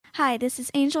Hi, this is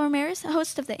Angel Ramirez,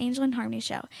 host of the Angel and Harmony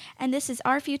Show, and this is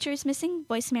Our Future is Missing,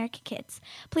 Voice America Kids.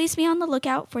 Please be on the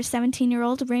lookout for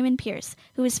 17-year-old Raymond Pierce,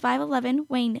 who is 5'11",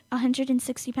 weighing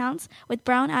 160 pounds, with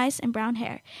brown eyes and brown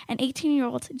hair, and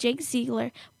 18-year-old Jake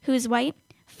Ziegler, who is white,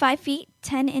 5 feet,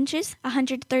 10 inches,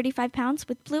 135 pounds,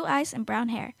 with blue eyes and brown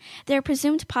hair. They are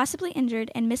presumed possibly injured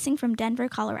and missing from Denver,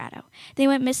 Colorado. They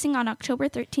went missing on October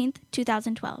 13th,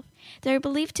 2012. They are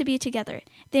believed to be together.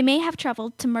 They may have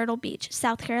traveled to Myrtle Beach,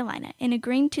 South Carolina, in a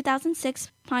green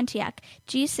 2006 Pontiac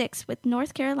G6 with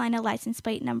North Carolina license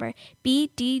plate number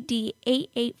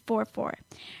BDD8844.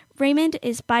 Raymond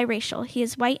is biracial. He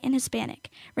is white and Hispanic.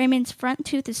 Raymond's front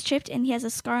tooth is chipped and he has a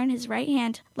scar on his right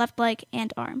hand, left leg,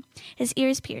 and arm. His ear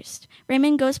is pierced.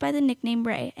 Raymond goes by the nickname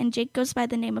Ray, and Jake goes by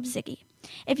the name of Ziggy.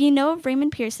 If you know of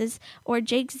Raymond Pierce's or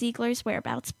Jake Ziegler's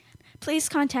whereabouts, please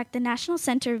contact the National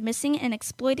Center of Missing and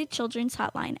Exploited Children's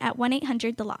Hotline at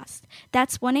 1-800-THE-LOST.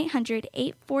 That's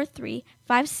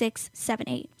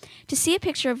 1-800-843-5678. To see a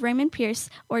picture of Raymond Pierce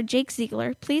or Jake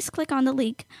Ziegler, please click on the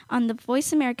link on the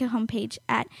Voice America homepage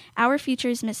at Our Future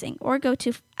is Missing or go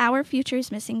to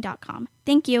OurFutureIsMissing.com.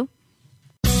 Thank you.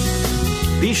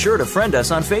 Be sure to friend us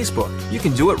on Facebook. You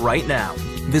can do it right now.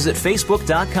 Visit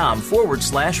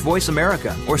Facebook.com/Voice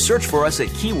America or search for us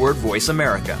at keyword Voice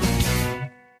America.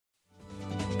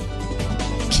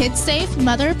 Kids safe,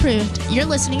 mother approved. You're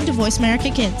listening to Voice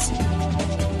America Kids.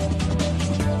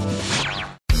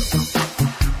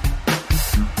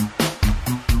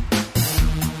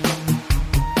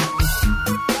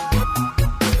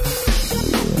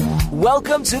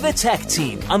 Welcome to the Tech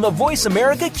Team on the Voice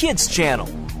America Kids channel.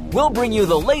 We'll bring you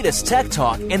the latest tech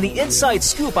talk and the inside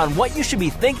scoop on what you should be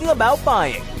thinking about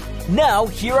buying. Now,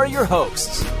 here are your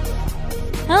hosts.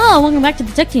 Hello, welcome back to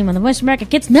the Tech Team on the Voice America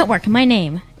Kids Network. My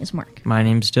name is Mark. My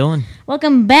name's Dylan.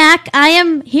 Welcome back. I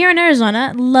am here in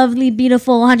Arizona. Lovely,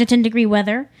 beautiful, 110-degree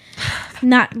weather.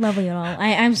 Not lovely at all.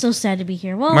 I'm so sad to be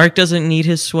here. Well, Mark doesn't need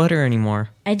his sweater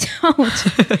anymore. I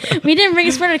don't. We didn't bring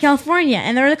a sweater to California,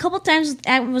 and there were a couple times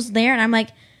I was there, and I'm like,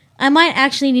 I might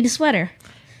actually need a sweater.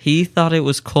 He thought it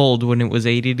was cold when it was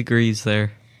 80 degrees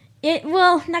there.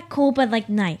 Well, not cold, but like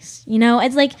nice. You know,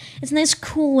 it's like it's nice,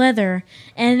 cool weather,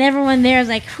 and everyone there is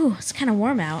like, "Whew, it's kind of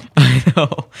warm out." I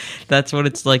know. That's what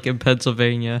it's like in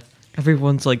Pennsylvania.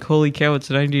 Everyone's like, "Holy cow,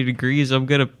 it's 90 degrees! I'm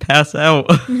gonna pass out."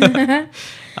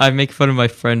 I make fun of my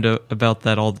friend about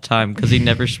that all the time because he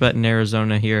never spent in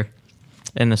Arizona here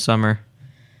in the summer.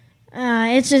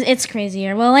 It's crazy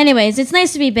here. Well, anyways, it's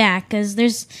nice to be back because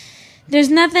there's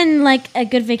nothing like a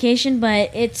good vacation,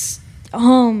 but it's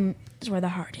home. It's where the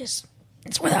heart is.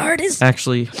 It's where the heart is.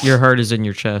 Actually, your heart is in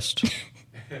your chest.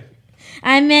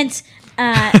 I meant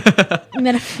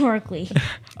metaphorically.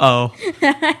 Oh.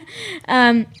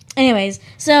 Anyways,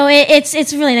 so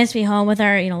it's really nice to be home with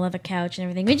our leather couch and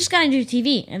everything. We just got a new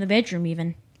TV in the bedroom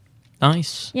even.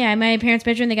 Nice. Yeah, in my parents'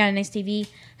 bedroom, they got a nice TV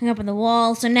hung up on the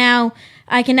wall. So now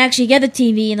I can actually get the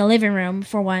TV in the living room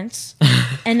for once,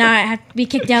 and not have to be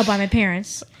kicked out by my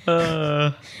parents.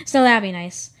 So that'd be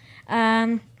nice.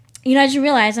 I just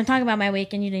realized I'm talking about my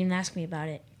week, and you didn't even ask me about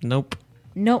it. Nope.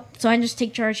 So I just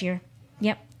take charge here.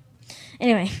 Yep.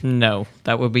 Anyway. No,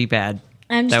 that would be bad.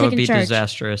 I'm just that taking would be charge.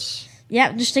 Disastrous.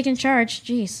 Yep, just taking charge.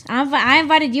 Jeez. I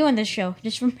invited you on this show.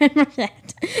 Just remember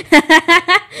that.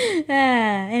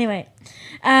 Anyway.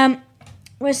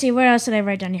 Let's see. What else did I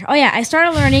write down here? Oh, yeah. I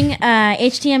started learning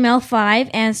HTML5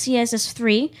 and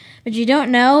CSS3, but you don't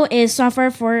know is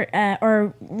software for,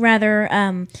 or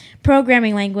rather,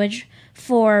 programming language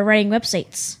for writing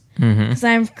websites. Because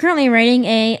I'm currently writing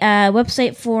a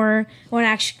website for, well,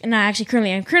 not actually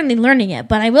currently, I'm currently learning it,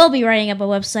 but I will be writing up a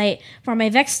website for my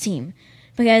VEX team.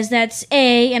 Because that's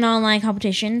an online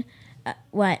competition.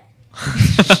 What?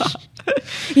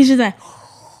 He's just like...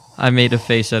 I made a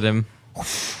face at him.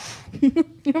 You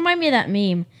remind me of that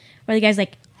meme where the guy's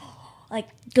like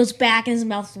goes back and his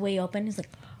mouth's way open. He's like...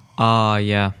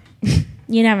 Yeah.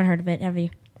 You haven't heard of it, have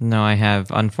you? No, I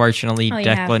have. Unfortunately, you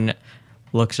Declan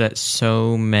looks at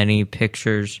so many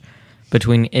pictures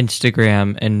between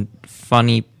Instagram and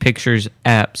funny pictures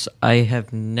apps. I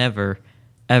have never,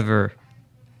 ever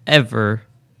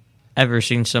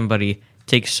seen somebody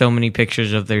take so many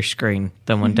pictures of their screen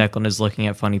than when Declan is looking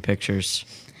at funny pictures.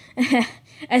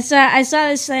 I saw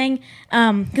this thing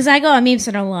because I go on Meme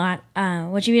Center a lot,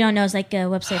 which if you don't know is like a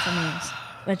website for memes,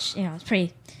 which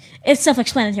it's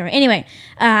self-explanatory. Anyway,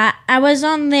 I was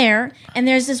on there, and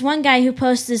there's this one guy who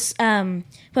posts this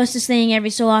thing every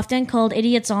so often called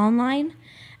Idiots Online,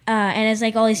 and it's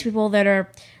like all these people that are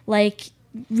like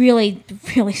really,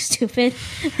 really stupid.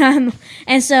 And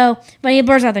so, but he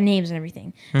blurs out their names and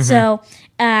everything. So,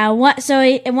 and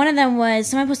one of them was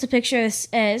someone posted a picture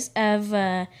of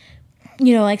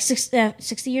like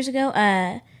 60 years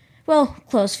ago. Well,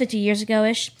 close, 50 years ago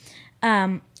ish.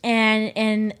 And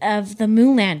of the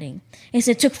moon landing. It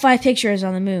said took 5 pictures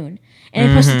on the moon. And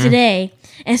it posted today,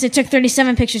 and it said took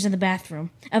 37 pictures in the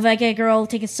bathroom of like a girl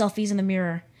taking selfies in the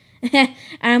mirror. But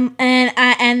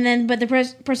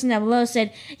the person down below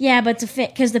said, yeah, but to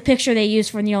fit, because the picture they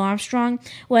used for Neil Armstrong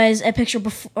was a picture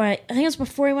before, I think it was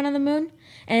before he went on the moon,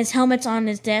 and his helmet's on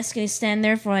his desk, and he's standing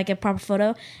there for like a proper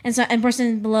photo. And so, and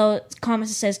person below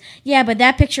comments and says, yeah, but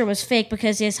that picture was fake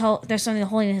because there's something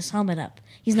holding his helmet up.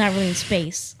 He's not really in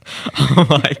space. Oh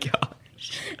my god.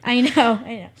 I know.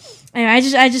 Anyway, I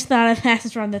just thought of that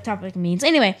as around the topic means.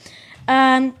 Anyway,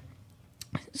 so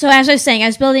as I was saying, I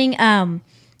was building a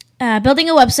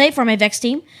website for my Vex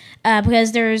team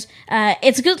because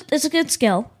it's a good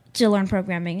skill to learn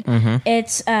programming.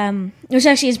 It's been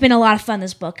a lot of fun.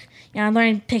 This book, I'm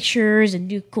learning pictures and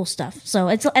do cool stuff. So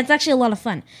it's actually a lot of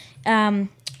fun.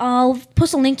 I'll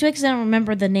post a link to it because I don't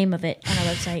remember the name of it on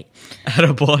our website.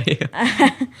 Attaboy.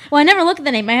 Well, I never look at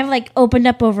the name. I have like opened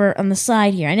up over on the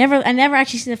side here. I never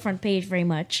actually see the front page very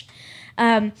much.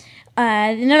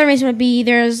 Another reason would be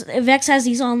Vex has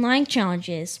these online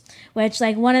challenges, which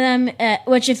like one of them,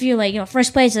 which if you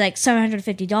first place is like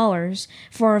 $750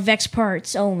 for Vex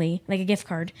parts only, like a gift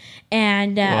card,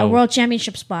 and a world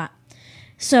championship spot.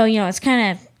 So it's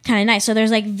kind of nice. So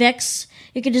there's like Vex.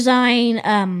 You could design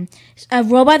a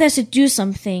robot that's to do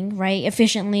something right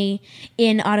efficiently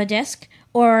in Autodesk,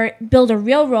 or build a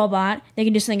real robot that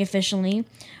can do something efficiently.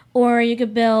 Or you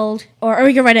could build, or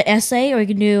you could write an essay, or you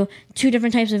could do 2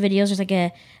 different types of videos. There's like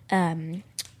a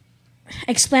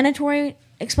explanatory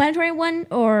one,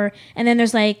 and then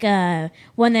there's like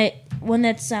one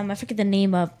that's I forget the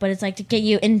name of, but it's like to get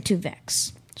you into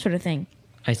Vex sort of thing.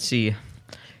 I see.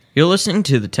 You're listening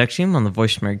to the Tech Team on the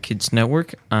Voice America Kids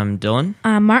Network. I'm Dylan.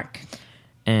 I'm Mark.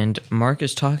 And Mark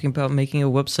is talking about making a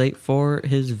website for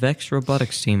his Vex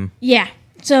robotics team. Yeah.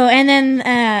 So and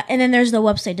then there's the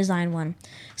website design one.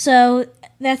 So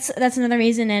that's another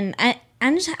reason, and I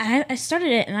started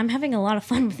it, and I'm having a lot of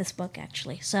fun with this book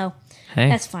actually. So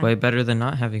that's fun. Way better than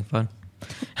not having fun.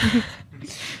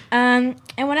 And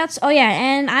what else? Oh yeah,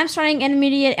 and I'm starting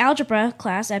intermediate algebra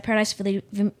class at Paradise Valley.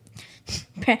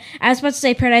 I was about to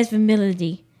say Paradise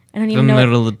Valley. I don't even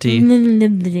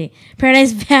know.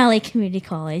 Paradise Valley Community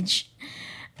College,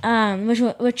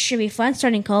 which should be fun.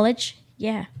 Starting college,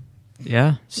 yeah.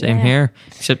 Yeah, same here.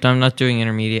 Except I'm not doing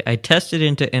intermediate. I tested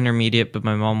into intermediate, but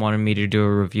my mom wanted me to do a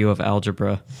review of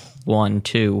Algebra 1,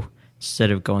 2,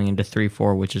 instead of going into 3,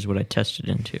 4, which is what I tested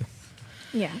into.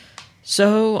 Yeah.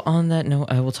 So, on that note,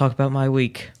 I will talk about my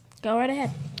week. Go right ahead.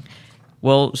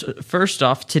 Well, first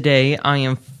off, today I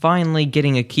am finally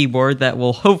getting a keyboard that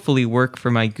will hopefully work for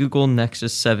my Google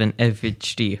Nexus 7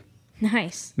 FHD.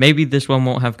 Nice. Maybe this one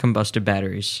won't have combusted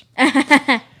batteries.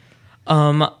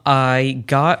 I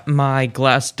got my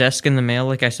glass desk in the mail,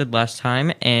 like I said last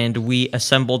time, and we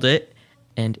assembled it,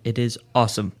 and it is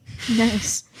awesome.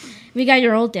 Nice. We got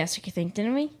your old desk, I think,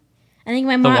 didn't we? I think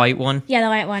my mom... The white one? Yeah, the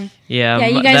white one. Yeah. Yeah,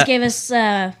 you guys gave us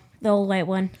the old white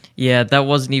one. Yeah, that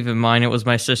wasn't even mine. It was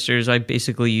my sister's. I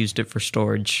basically used it for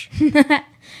storage.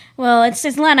 Well, it's a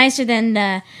lot nicer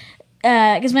than...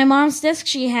 Because my mom's desk,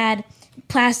 she had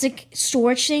plastic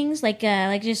storage things,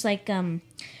 drawers.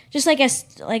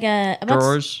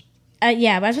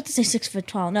 Yeah, but I was about to say 6 foot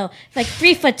tall. No, like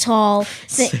 3 foot tall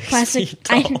plastic.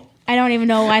 I don't even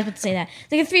know why I was about to say that.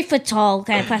 It's like a 3 foot tall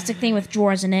kind of plastic thing with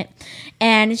drawers in it,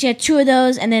 and she had 2 of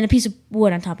those, and then a piece of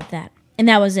wood on top of that, and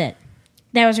that was it.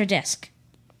 That was her desk.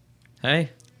 Hey,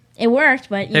 it worked,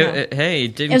 but it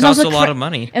didn't cost a lot of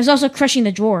money. It was also crushing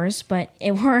the drawers, but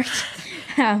it worked.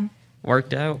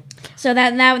 Worked out. So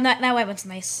that white one's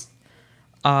nice.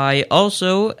 I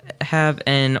also have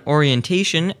an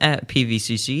orientation at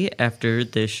PVCC after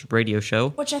this radio show.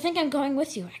 Which I think I'm going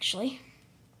with you, actually.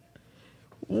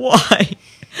 Why?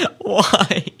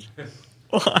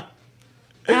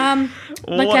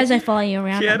 Because I follow you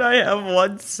around. Can't I have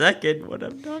 1 second when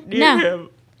I'm not near him?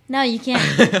 No, you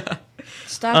can't.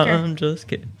 Stalker. I'm just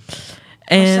kidding.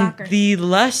 And the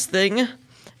last thing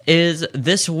is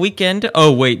this weekend.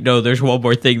 Oh, wait, no, there's one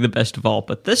more thing, the best of all.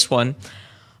 But this one...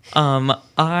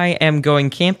 I am going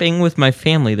camping with my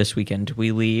family this weekend.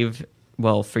 We leave,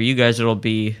 well, for you guys it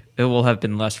will have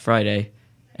been last Friday,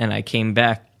 and I came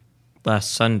back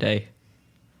last Sunday.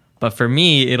 But for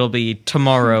me, it'll be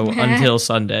tomorrow until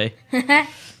Sunday.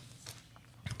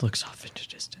 Looks off into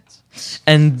distance.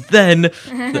 And then,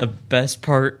 the best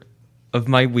part of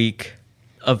my week,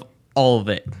 of All of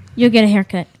it. You'll get a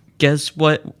haircut. Guess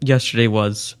what yesterday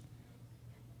was?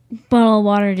 Bottle of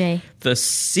water day. The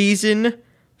season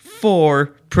 4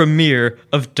 premiere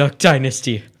of Duck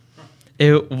Dynasty.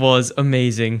 It was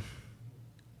amazing.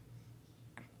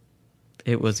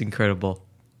 It was incredible.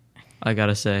 I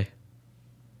gotta say.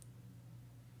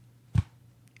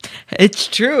 It's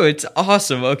true. It's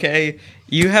awesome, okay?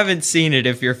 You haven't seen it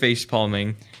if you're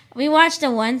facepalming. We watched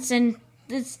it once, and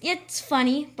it's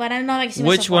funny, but I'm not like.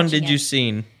 Which one did you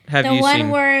seen? Have the you one seen?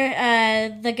 where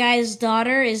the guy's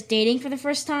daughter is dating for the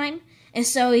first time, and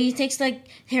so he takes takes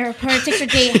her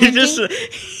date hunting.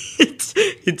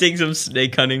 It takes him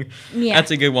snake hunting. Yeah.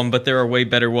 That's a good one, but there are way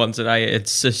better ones that I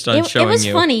insist on showing you. It was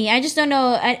funny. I just don't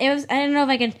know. I don't know if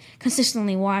I can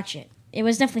consistently watch it. It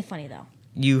was definitely funny though.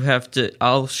 You have to.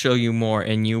 I'll show you more,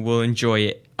 and you will enjoy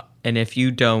it. And if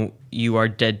you don't, you are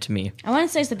dead to me. I want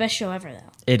to say it's the best show ever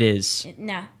though. It is.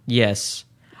 No. Yes.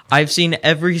 I've seen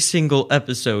every single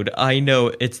episode. I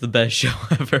know it's the best show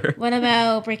ever. What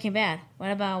about Breaking Bad?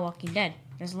 What about Walking Dead?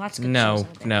 There's lots of good shows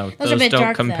out there. No, Those are a bit don't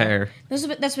dark, compare. Though.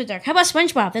 That's a bit dark. How about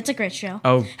SpongeBob? That's a great show.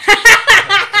 Oh.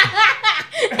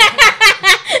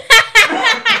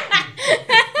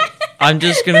 I'm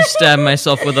just gonna stab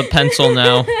myself with a pencil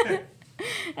now.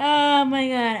 Oh my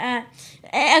god.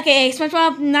 Okay,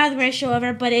 SpongeBob, not the greatest show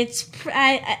ever, but it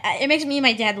makes me and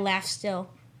my dad laugh still.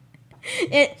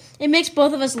 It makes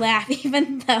both of us laugh,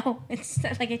 even though it's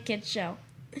not like a kid's show.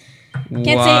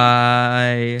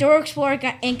 Why? Dora Explorer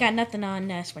ain't got nothing on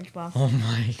SpongeBob. Oh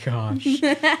my gosh.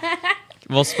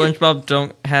 Well, SpongeBob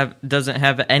doesn't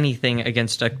have anything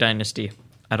against Duck Dynasty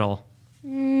at all.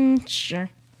 Sure.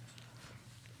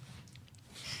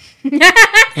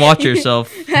 Watch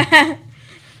yourself.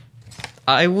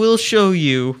 I will show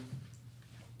you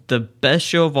the best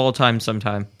show of all time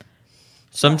sometime.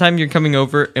 Sometime you're coming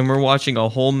over and we're watching a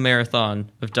whole marathon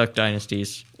of Duck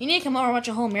Dynasties. You need to come over and watch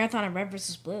a whole marathon of Red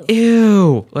vs. Blue.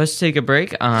 Ew. Let's take a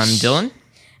break. I'm Dylan.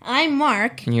 I'm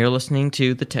Mark. And you're listening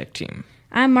to The Tech Team.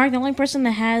 I'm Mark, the only person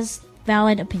that has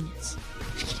valid opinions.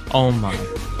 Oh my.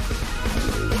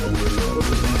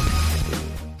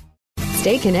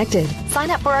 Stay connected. Sign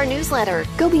up for our newsletter.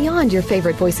 Go beyond your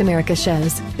favorite Voice America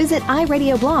shows. Visit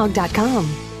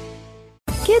iradioblog.com.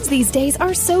 Kids these days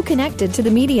are so connected to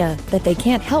the media that they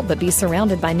can't help but be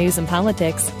surrounded by news and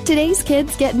politics. Today's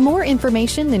kids get more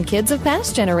information than kids of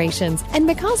past generations, and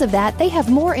because of that, they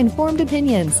have more informed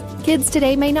opinions. Kids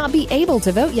today may not be able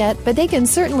to vote yet, but they can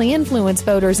certainly influence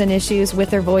voters and issues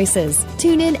with their voices.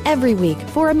 Tune in every week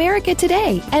for America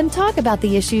Today and talk about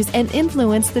the issues and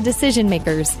influence the decision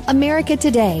makers. America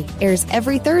Today airs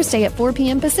every Thursday at 4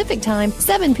 p.m. Pacific Time,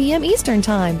 7 p.m. Eastern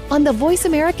Time on the Voice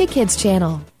America Kids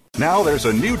channel. Now there's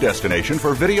a new destination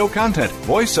for video content,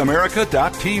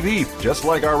 VoiceAmerica.tv. Just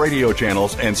like our radio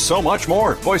channels and so much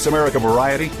more. Voice America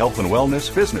Variety, Health and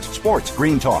Wellness, Business, Sports,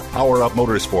 Green Talk, Power Up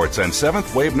Motorsports, and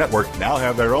Seventh Wave Network now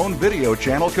have their own video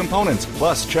channel components.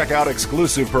 Plus, check out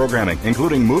exclusive programming,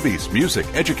 including movies, music,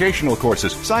 educational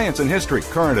courses, science and history,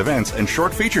 current events, and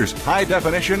short features.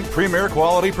 High-definition, premier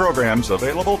quality programs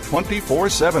available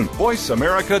 24/7.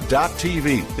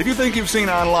 VoiceAmerica.tv. If you think you've seen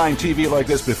online TV like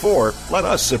this before, let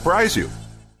us surprise you.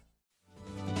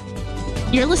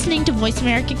 You're listening to Voice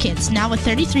America Kids, now with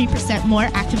 33% more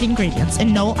active ingredients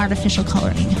and no artificial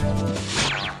coloring.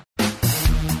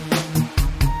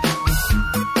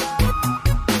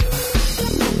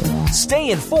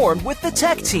 Stay informed with the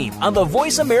Tech Team on the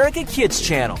Voice America Kids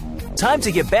channel. Time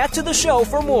to get back to the show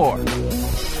for more.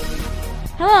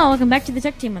 Hello, welcome back to the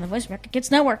Tech Team on the Voice America Kids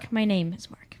Network. My name is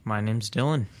Mark. My name's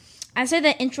Dylan. I say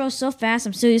that intro so fast,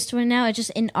 I'm so used to it now, it's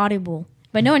just inaudible.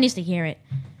 But no one needs to hear it.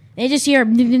 They just hear...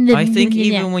 I think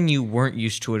even when you weren't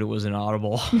used to it, it was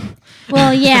inaudible.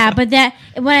 Well, yeah, but that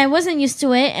when I wasn't used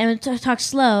to it and talk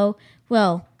slow,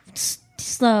 well,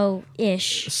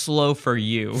 slow-ish. Slow for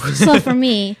you. Slow for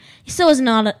me. It still was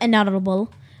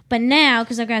inaudible. But now,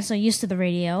 because I've gotten so used to the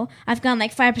radio, I've gotten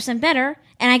like 5% better,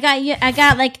 and I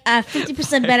got like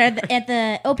 50% better at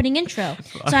the opening intro.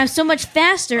 So I'm so much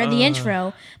faster at the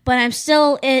intro, but I'm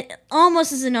still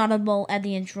almost as inaudible at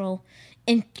the intro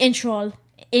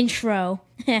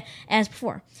as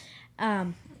before.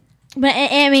 But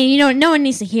I mean, no one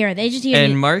needs to hear it. They just hear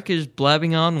And Mark is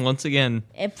blabbing on once again.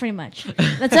 Pretty much.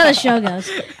 That's how the show goes.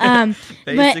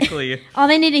 Basically. But all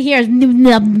they need to hear is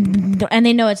and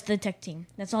they know it's the Tech Team.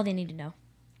 That's all they need to know.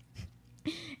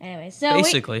 Anyway, so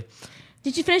basically.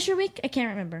 Did you finish your week? I can't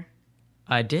remember.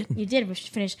 I did. You did. We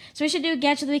should finish. So we should do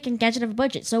Gadget of the Week and Gadget of a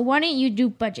Budget. So why don't you do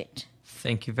Budget?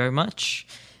 Thank you very much.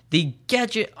 The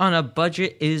gadget on a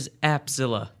budget is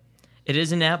Appzilla. It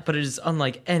is an app, but it is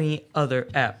unlike any other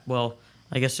app. Well,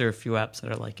 I guess there are a few apps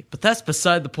that are like it, but that's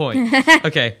beside the point.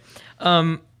 Okay.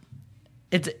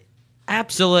 It's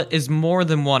Appzilla is more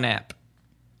than one app,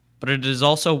 but it is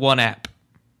also one app.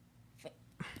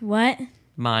 What?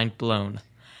 Mind blown.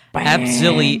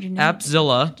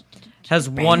 Appzilla has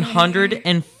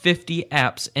 150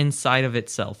 apps inside of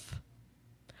itself.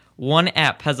 One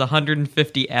app has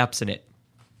 150 apps in it.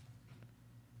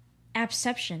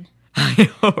 Appception. I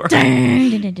know, right?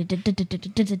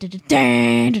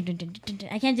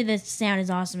 I can't do the sound as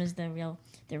awesome as the real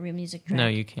music track. No,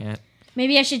 you can't.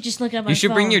 Maybe I should just look it up on You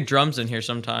should bring phone. your drums in here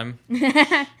sometime.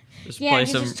 Just Yeah, play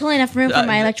there's some. just totally enough room for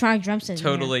my electronic drum set. in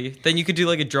here. Totally. Then you could do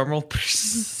like a drum roll.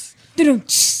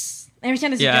 Every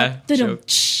time there's Yeah, a drum,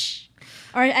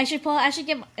 or I should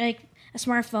get like a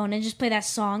smartphone and just play that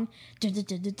song. Every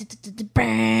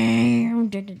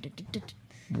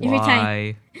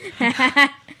time. Why?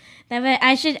 That way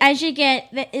I should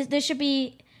get. There should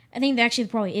be. I think there actually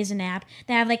probably is an app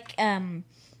that have like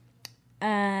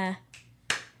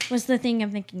what's the thing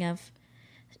I'm thinking of?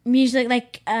 Music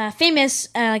like famous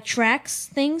like tracks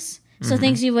things. So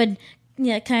things you would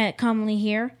kind of commonly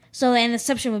hear. So and the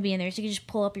Appception would be in there, so you can just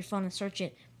pull up your phone and search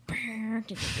it.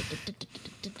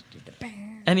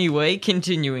 Anyway,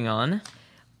 continuing on.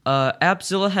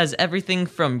 Appzilla has everything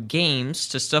from games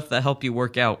to stuff that help you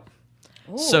work out.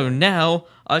 Ooh. So now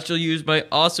I shall use my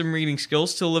awesome reading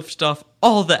skills to list off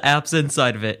all the apps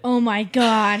inside of it. Oh my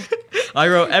god! I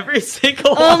wrote every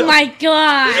single one. Oh my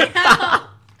god!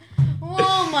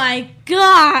 Oh my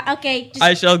god! Okay, just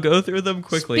I shall go through them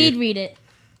quickly. speed read it.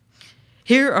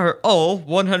 Here are all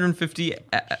 150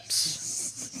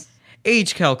 apps.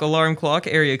 Age calc, alarm clock,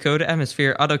 area code,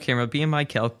 atmosphere, auto camera, BMI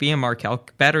calc, BMR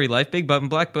calc, battery life, big button,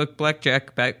 black book,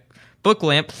 blackjack, book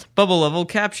lamp, bubble level,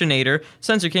 captionator,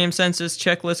 sensor cam, census,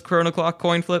 checklist, chrono clock,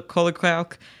 coin flip, color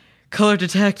calc, color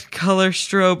detect, color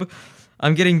strobe.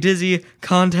 I'm getting dizzy.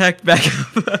 Contact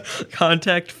backup,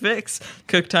 contact fix,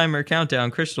 cook timer,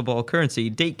 countdown, crystal ball, currency,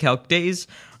 date calc, days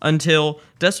until,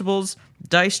 decibels,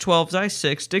 dice 12, dice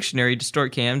 6, dictionary,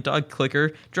 distort cam, dog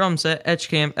clicker, drum set, etch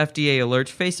cam, FDA alert,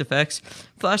 face effects,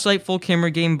 flashlight, full camera,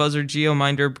 game buzzer,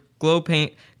 geominder, glow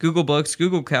paint, Google Books,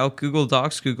 Google Calc, Google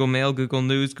Docs, Google Mail, Google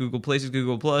News, Google Places,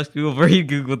 Google Plus, Google Read,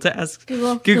 Google Tasks,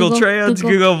 Google Trans,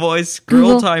 Google Voice,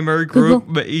 Scroll Timer,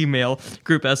 Group Email,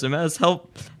 Group SMS,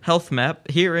 Health Map,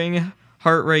 Hearing,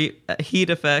 Heart Rate, Heat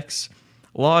Effects,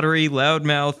 Lottery,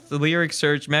 Loudmouth, Lyric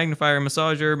Search, Magnifier,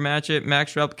 Massager, Match It,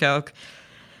 Max Drop Calc,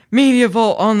 Media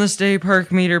Vault, On This Day,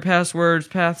 Park Meter, Passwords,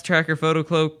 Path Tracker, Photo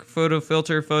Cloak, Photo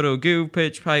Filter, Photo Goo,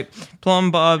 Pitch Pipe, Plumb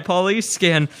Bob, Police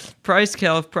Scan, Price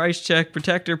Calc, Price Check,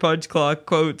 Protector, Punch Clock,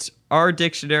 Quotes, R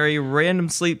Dictionary, Random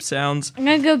Sleep Sounds, I'm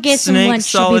gonna go get some Snake, lunch.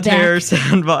 Solitaire,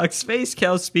 Soundbox, Space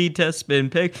Cow, Speed Test, Spin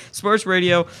Pick, Sports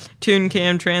Radio, Tune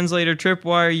Cam, Translator,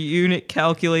 Tripwire, Unit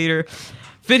Calculator,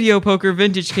 Video Poker,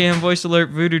 Vintage Cam, Voice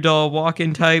Alert, Voodoo Doll,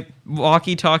 Walk-in Type,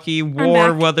 Walkie Talkie,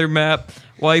 War, Weather Map,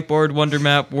 Whiteboard, Wonder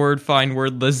Map, Word, Find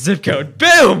Word List, Zip Code.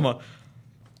 Boom!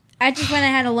 I just went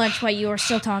and had a lunch while you were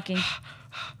still talking.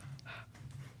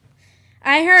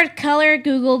 I heard color,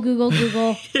 Google,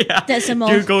 Yeah. decimal.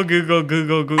 Google.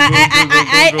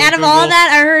 Out of all that,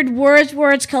 I heard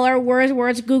words, color,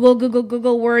 words,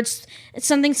 Google, words.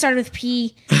 Something started with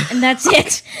P, and that's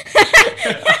it.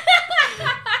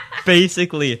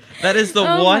 Basically, that is the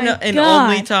Oh one my and God.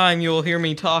 only time you will hear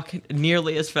me talk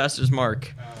nearly as fast as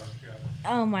Mark.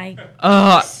 Oh my.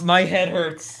 My head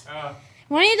hurts.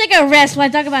 Why don't you take a rest while I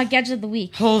talk about Gadget of the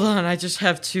Week? Hold on, I just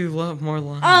have two more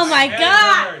lines. Oh my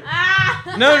god!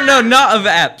 Ah! No, not of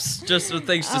apps. Just the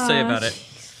things to say about it.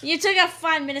 You took up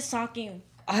 5 minutes talking.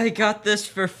 I got this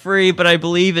for free, but I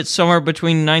believe it's somewhere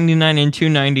between $99 and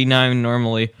 $2.99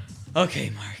 normally. Okay,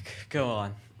 Mark, go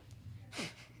on.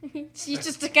 So you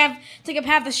just took up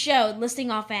half the show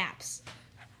listing off apps.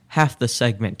 Half the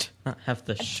segment, not half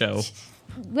the show.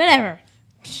 Whatever.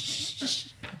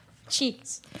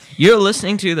 Jeez. You're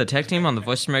listening to the Tech Team on the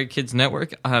Voice America Kids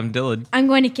Network. I'm Dylan. I'm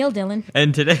going to kill Dylan.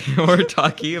 And today we're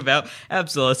talking about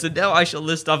Appzilla. So now I shall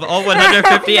list off all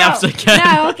 150 No, apps again.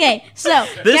 No, okay. So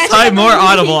This Gadget time of the more Week-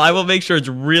 audible. I will make sure it's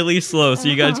really slow so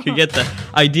you guys can get the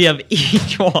idea of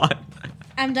each one.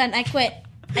 I'm done. I quit.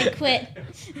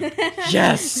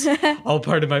 Yes! All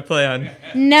part of my plan.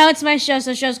 No, it's my show,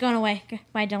 so the show's going away.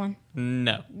 Bye, Dylan.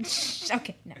 No.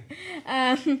 Okay, no.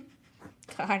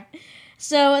 God.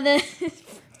 So the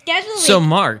Gadget of the So Week.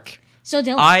 Mark, So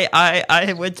Dylan.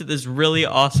 I went to this really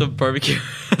awesome barbecue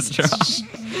restaurant.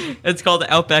 It's called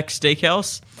Outback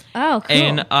Steakhouse. Oh, cool.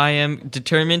 And I am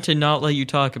determined to not let you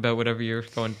talk about whatever you're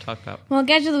going to talk about. Well,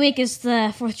 Gadget of the Week is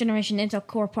the 4th generation Intel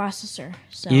Core processor.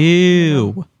 So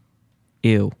Ew.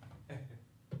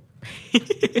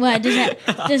 What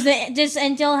does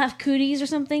Intel have cooties or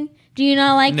something? Do you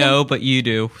not like them? No, but you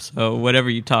do. So whatever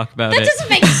you talk about That it. doesn't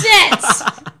make sense.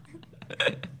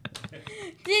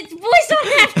 Boys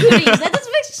don't have cooties. That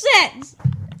doesn't make sense.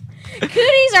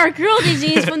 Cooties are a girl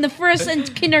disease from the first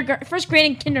grade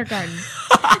in kindergarten.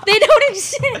 They don't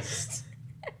exist.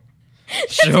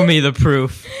 Show me the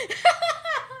proof.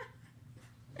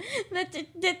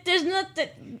 There's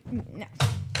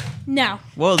no.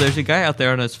 Whoa, there's a guy out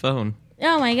there on his phone.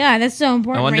 Oh my god, that's so I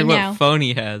important wonder right what now. phone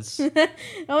he has. Oh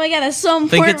my god, that's so I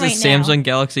think important it's a right now. Samsung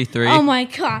Galaxy 3. Oh my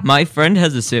god. My friend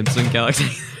has a Samsung Galaxy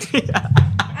 3.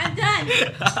 I'm done.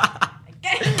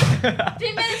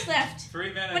 3 minutes left. 3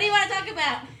 minutes. What do you want to talk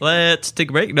about? Let's take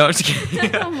a break. No, I'm just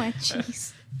kidding. Oh my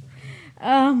jeez.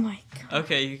 Oh my god.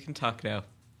 Okay, you can talk now.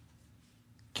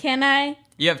 Can I?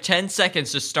 You have 10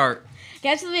 seconds to start.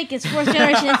 Gadgets of the Week is 4th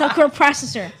generation Intel Core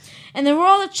processor. In the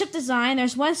world of chip design,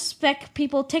 there's one spec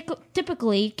people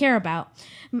typically care about.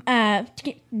 The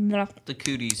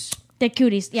cooties. The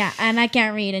cooties, yeah, and I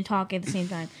can't read and talk at the same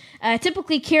time.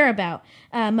 Typically care about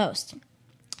most.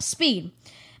 Speed.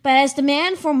 But as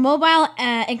demand for mobile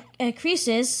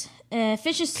increases,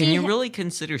 efficiency... Can you really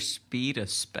consider speed a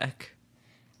spec?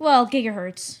 Well,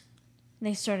 gigahertz.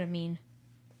 They sort of mean.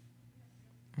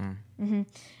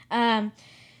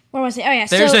 Where was it? Oh, yeah.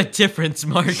 There's a difference,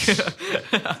 Mark.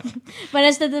 But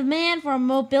as the demand for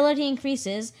mobility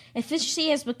increases, efficiency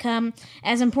has become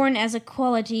as important as a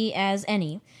quality as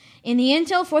any. In the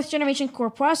Intel 4th generation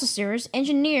core processors,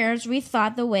 engineers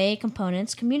rethought the way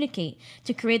components communicate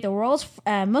to create the world's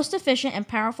most efficient and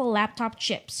powerful laptop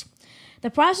chips. The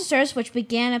processors, which will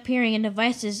begin appearing in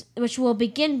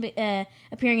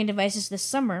devices this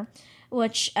summer,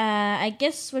 which I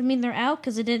guess would mean they're out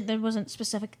because there wasn't a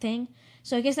specific thing.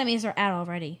 So I guess that means they're out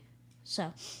already.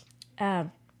 So,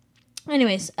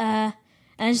 anyways, and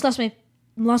I just lost my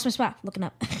spot looking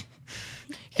up.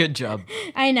 Good job.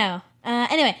 I know.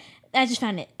 Anyway, I just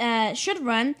found it. Should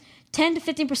run 10 to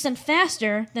 15%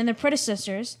 faster than their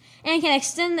predecessors and can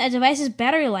extend a device's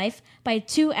battery life by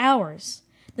 2 hours.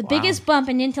 The biggest bump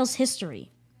in Intel's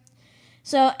history.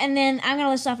 So, and then I'm going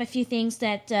to list off a few things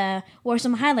that were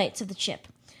some highlights of the chip.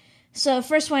 So, the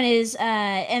first one is,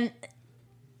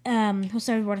 what's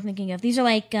the word I'm thinking of? These are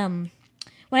like, when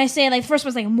I say, like, first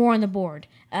one's like more on the board.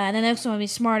 And then the next one would be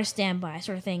smarter standby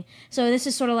sort of thing. So, this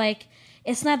is sort of like,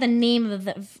 it's not the name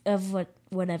of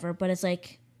whatever, but it's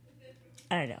like,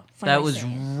 I don't know. That was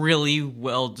really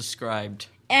well described.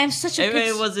 I'm such a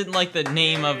It wasn't like the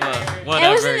name of a whatever. It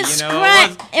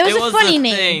wasn't it was a funny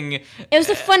name. It was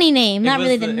a funny name, not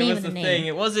really the name of the name.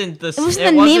 It wasn't the. It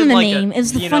wasn't the name of the name. It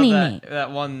was the funny that, name.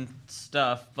 That one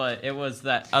stuff, but it was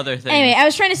that other thing. Anyway, I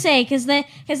was trying to say because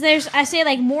there's I say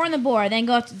like more on the board, then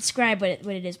go up to describe what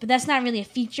it is, but that's not really a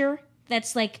feature.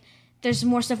 That's like there's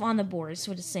more stuff on the board. Is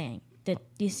what it's saying. Do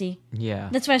you see? Yeah.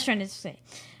 That's what I was trying to say.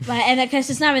 But and because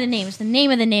it's not really the name, it's the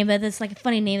name of the name, but it's like a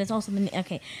funny name. That's also the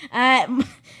okay.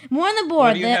 More on the board.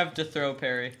 What do you have to throw,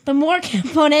 Perry? The more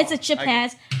components a chip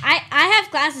has, I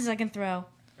have glasses I can throw,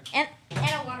 and a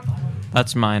water bottle.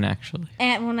 That's mine actually.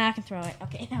 And well, now I can throw it.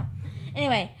 Okay, no.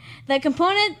 Anyway, the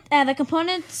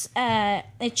components a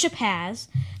chip has.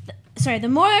 The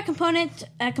more components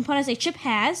a chip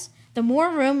has, the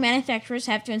more room manufacturers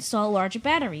have to install larger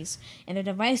batteries in their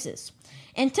devices.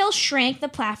 Intel shrank the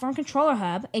platform controller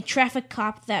hub, a traffic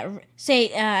cop that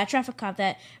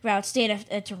routes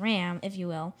data to RAM, if you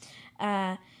will.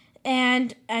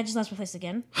 And I just lost my place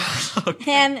again. Okay.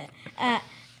 And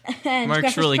Mark's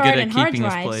graphics really card good at and hard keeping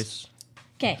his drives. place.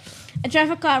 Okay, a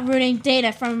traffic cop routing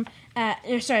data from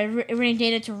routing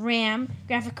data to RAM,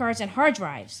 graphic cards, and hard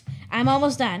drives. I'm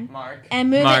almost done. Mark,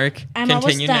 I'm continue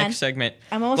almost done. next segment.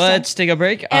 I'm almost Let's take a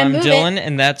break. And I'm move Dylan,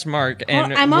 and that's Mark.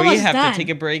 And I'm we almost have done. to take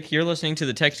a break. You're listening to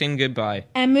the Texting Goodbye.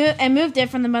 And moved it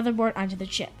from the motherboard onto the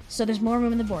chip. So there's more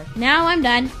room in the board. Now I'm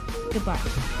done. Goodbye.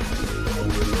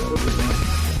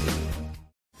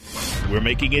 We're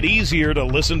making it easier to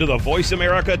listen to the Voice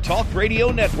America Talk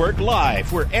Radio Network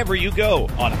live wherever you go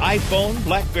on iPhone,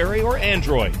 BlackBerry, or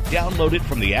Android. Download it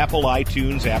from the Apple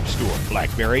iTunes App Store,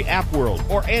 BlackBerry App World,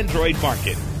 or Android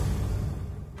Market.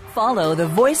 Follow the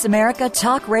Voice America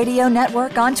Talk Radio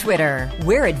Network on Twitter.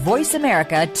 We're at Voice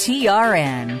America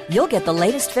TRN. You'll get the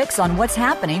latest fix on what's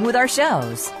happening with our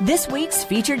shows, this week's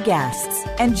featured guests,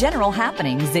 and general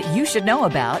happenings that you should know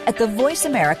about at the Voice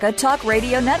America Talk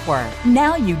Radio Network.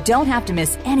 Now you don't have to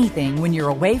miss anything when you're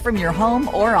away from your home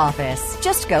or office.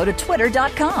 Just go to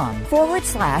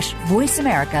twitter.com/Voice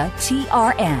America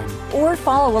TRN or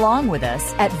follow along with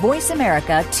us at Voice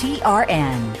America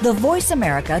TRN, the Voice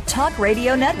America Talk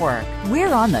Radio Network.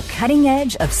 We're on the cutting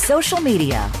edge of social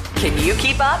media. Can you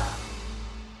keep up?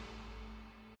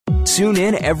 Tune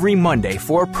in every Monday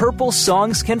for Purple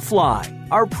Songs Can Fly.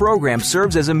 Our program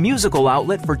serves as a musical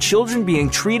outlet for children being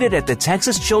treated at the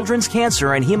Texas Children's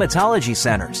Cancer and Hematology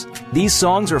Centers. These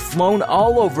songs are flown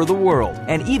all over the world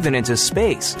and even into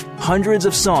space. Hundreds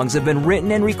of songs have been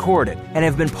written and recorded and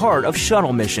have been part of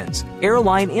shuttle missions,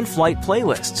 airline in-flight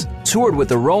playlists, toured with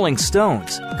the Rolling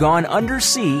Stones, gone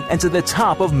undersea and to the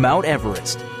top of Mount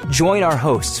Everest. Join our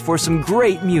hosts for some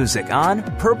great music on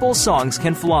Purple Songs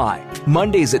Can Fly,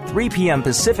 Mondays at 3 p.m.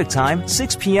 Pacific Time,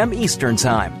 6 p.m. Eastern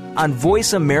Time on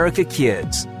Voice America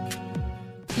Kids.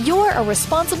 You're a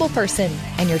responsible person,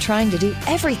 and you're trying to do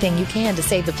everything you can to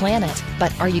save the planet.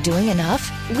 But are you doing enough?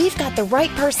 We've got the right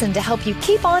person to help you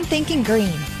keep on thinking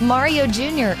green. Mario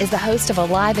Jr. is the host of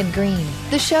Alive and Green.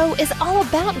 The show is all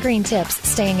about green tips,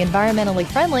 staying environmentally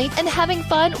friendly, and having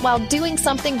fun while doing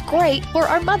something great for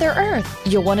our Mother Earth.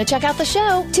 You'll want to check out the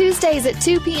show Tuesdays at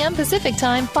 2 p.m. Pacific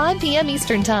Time, 5 p.m.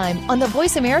 Eastern Time on the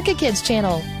Voice America Kids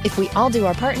channel. If we all do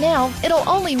our part now, it'll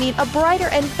only mean a brighter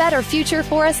and better future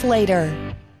for us later.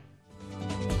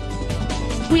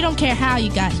 We don't care how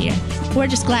you got here. We're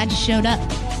just glad you showed up.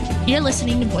 You're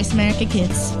listening to Voice America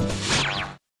Kids.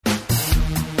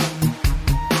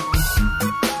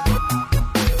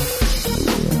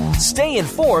 Stay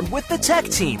informed with the Tech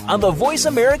Team on the Voice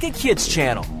America Kids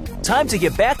channel. Time to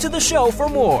get back to the show for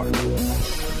more.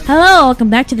 Hello, welcome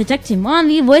back to the Tech Team on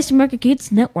the Voice America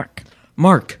Kids Network.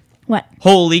 Mark. What?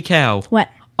 Holy cow. What?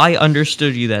 I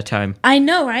understood you that time. I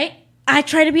know, right? I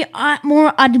try to be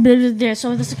more audible there,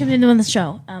 so this is going to be doing the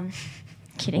show.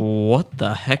 Kidding. What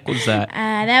the heck was that?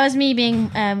 That was me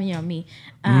being, me.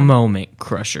 Moment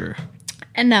crusher.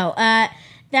 No, that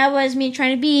was me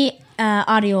trying to be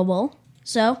audible.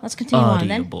 So let's continue on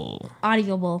then.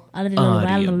 Audible.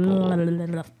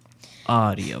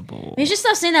 You should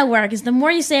stop saying that word, because the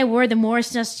more you say a word, the more it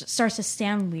just starts to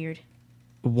sound weird.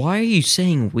 Why are you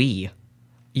saying we?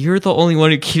 You're the only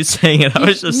one who keeps saying it. I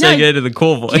was just saying it in the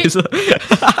cool voice.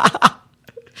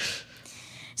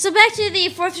 So back to the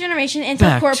 4th generation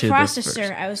Intel Core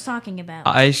processor I was talking about.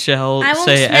 I shall I won't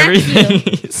say smack everything. You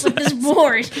with this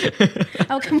board.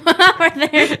 I'll come over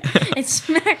there and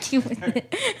smack you with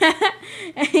it.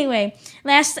 Anyway,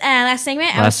 last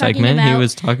segment, I was talking about. He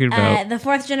was talking about the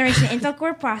 4th generation Intel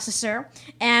Core processor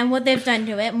and what they've done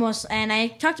to it. And I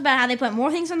talked about how they put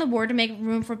more things on the board to make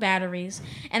room for batteries,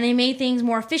 and they made things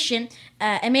more efficient.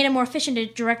 And made it more efficient to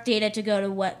direct data to go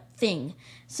to what thing.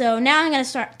 So now I'm going to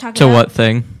start talking about what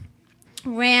thing?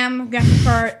 RAM,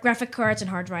 graphic cards, and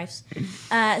hard drives.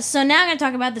 So now I'm going to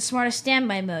talk about the smartest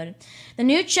standby mode. The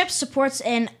new chip supports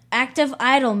an active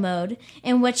idle mode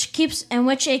in which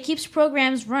it keeps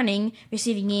programs running,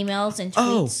 receiving emails and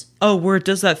tweets. Oh, where it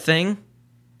does that thing?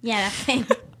 Yeah, that thing.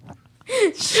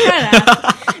 Shut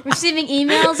up. Receiving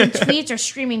emails and tweets or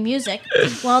streaming music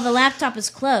while the laptop is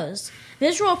closed.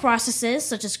 Visual processes,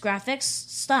 such as graphics,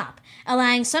 stop,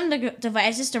 allowing some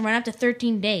devices to run up to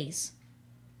 13 days.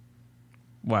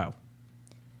 Wow.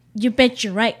 You bet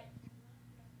you're right.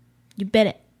 You bet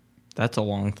it. That's a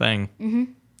long thing.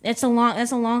 Mm-hmm. That's a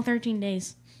long 13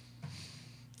 days.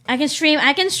 I can stream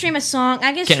a song.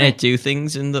 Can it do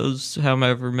things in those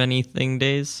however many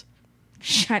days?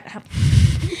 Shut up.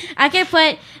 I can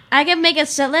make a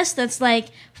set list that's like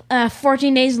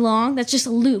 14 days long. That's just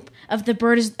a loop of the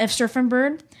bird of Surfing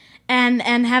Bird, and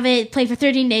have it play for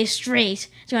 13 days straight.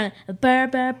 So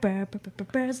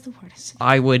bird's the word.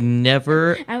 I would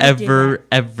never,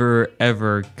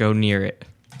 ever go near it.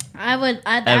 I would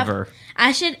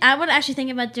actually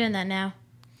think about doing that now.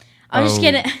 I'll just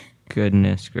get it.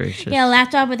 Goodness gracious. Get a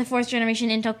laptop with a 4th generation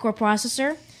Intel Core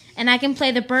processor, and I can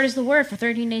play the bird is the word for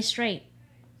 13 days straight.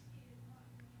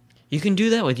 You can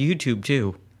do that with YouTube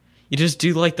too. You just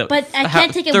do like the but I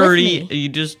can't take it 30. With me. You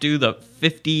just do the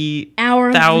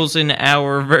 50,000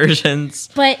 hour versions.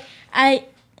 But I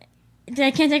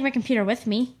can't take my computer with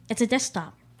me. It's a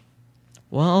desktop.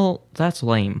 Well, that's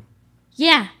lame.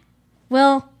 Yeah.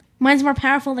 Well, mine's more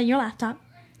powerful than your laptop.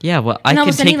 Yeah, well, I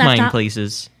can take mine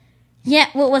places. Yeah,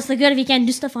 well, what's the good if you can't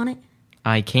do stuff on it?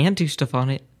 I can do stuff on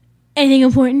it. Anything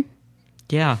important?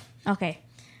 Yeah. Okay.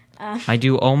 I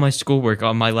do all my schoolwork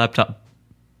on my laptop.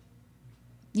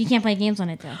 You can't play games on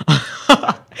it, though.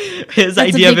 His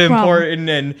idea of important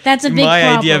and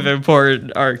my idea of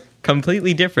important are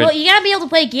completely different. Well, you gotta be able to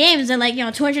play games at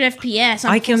 200 FPS.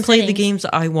 I can play the games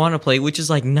I want to play, which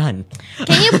is like none.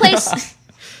 Can you play?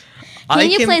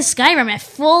 Can you play Skyrim at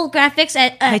full graphics?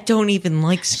 I don't even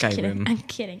like Kidding. Skyrim. I'm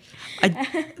kidding.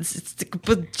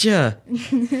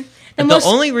 The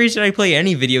only reason I play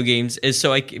any video games is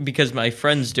because my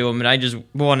friends do them, and I just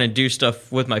want to do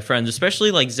stuff with my friends, especially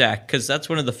like Zach, because that's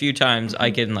one of the few times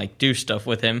I can like do stuff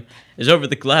with him is over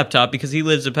the laptop because he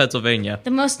lives in Pennsylvania.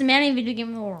 The most demanding video game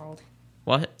in the world.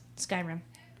 What? Skyrim.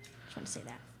 Just want to say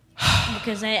that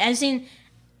because I've seen.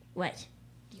 What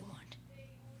do you want?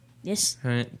 This.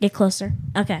 Right. Get closer.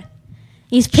 Okay.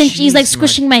 He's He's like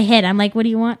squishing my head. I'm like, what do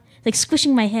you want? Like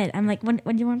squishing my head. I'm like, what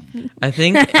do you want from me?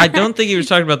 I don't think he was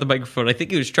talking about the microphone. I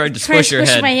think he was trying to squish your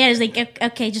head. My head is like,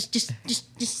 okay, just,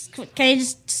 can I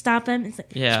just stop him? It's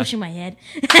like squishing my head.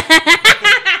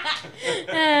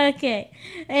 Okay.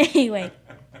 Anyway,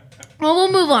 well,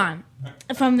 we'll move on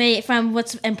from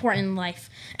what's important in life,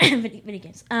 video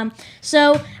games.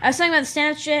 So I was talking about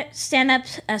the stand-up,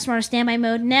 smarter standby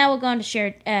mode. Now we'll go on to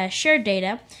shared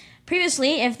data.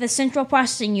 Previously, if the central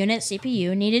processing unit,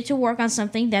 CPU, needed to work on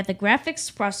something that the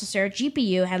graphics processor,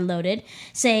 GPU, had loaded,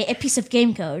 say, a piece of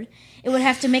game code, it would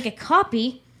have to make a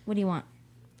copy. What do you want?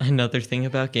 Another thing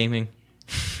about gaming.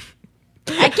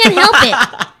 I can't help it.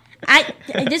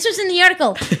 This was in the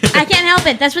article. I can't help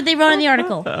it. That's what they wrote in the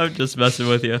article. I'm just messing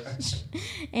with you.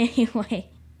 Anyway,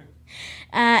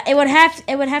 it would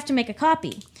have to make a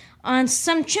copy. On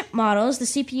some chip models, the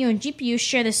CPU and GPU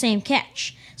share the same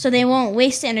cache, so they won't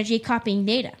waste energy copying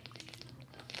data.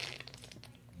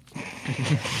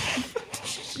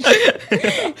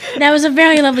 That was a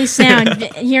very lovely sound,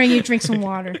 hearing you drink some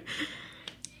water.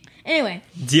 Anyway.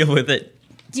 Deal with it.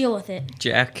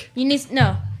 Jack. You need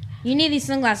these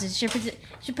sunglasses. You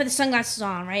should put the sunglasses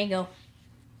on, right? And go,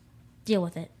 deal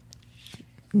with it.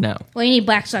 No. Well, you need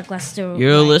black sunglasses too.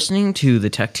 You're listening to the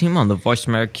Tech Team on the Voice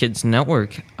America Kids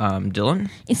Network. Dylan?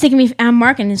 It's taking me, I'm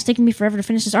Mark, and it's taking me forever to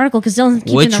finish this article because Dylan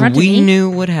keeps interrupting me. Which we knew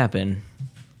would happen.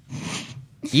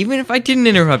 Even if I didn't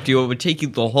interrupt you, it would take you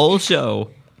the whole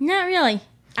show. Not really.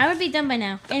 I would be done by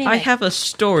now. Anyway. I have a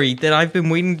story that I've been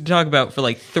waiting to talk about for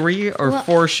like 3 or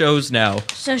 4 shows now.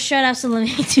 So shut up, so let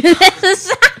me do this.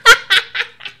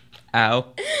 Ow.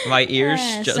 My ears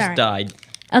just died.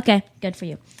 Okay, good for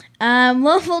you.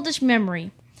 Low voltage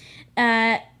memory.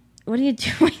 What are you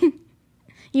doing?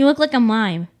 You look like a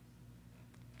mime.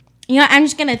 You know, I'm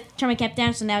just gonna turn my cap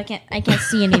down so now I can't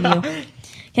see any of you.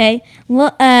 Okay.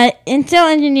 Well, Intel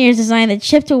engineers designed the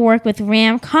chip to work with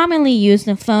RAM commonly used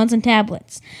in phones and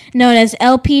tablets, known as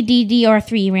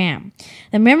LPDDR3 RAM.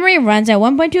 The memory runs at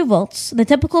 1.2 volts. The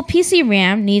typical PC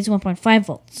RAM needs 1.5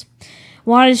 volts.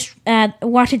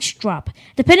 Wattage drop.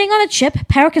 Depending on the chip,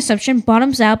 power consumption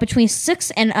bottoms out between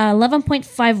 6 and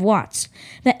 11.5 watts.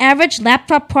 The average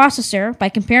laptop processor, by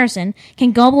comparison,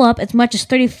 can gobble up as much as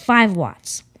 35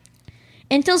 watts.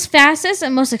 Intel's fastest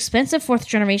and most expensive 4th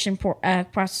generation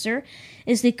processor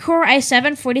is the Core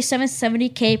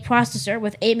i7-4770K processor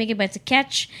with 8 megabytes of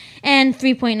cache and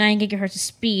 3.9 gigahertz of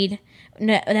speed.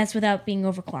 No, that's without being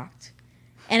overclocked.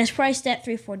 And it's priced at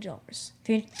 $340.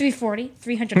 $340.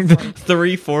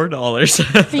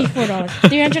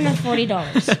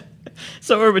 $340.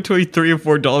 Somewhere between $3 and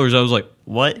 $4. I was like,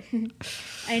 what?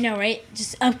 I know, right?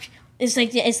 Just it's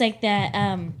like that. It's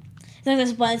like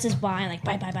this button says buy, like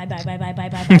buy.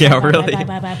 Yeah, really.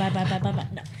 Buy.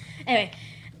 No. Anyway,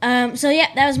 so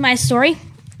yeah, that was my story,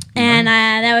 and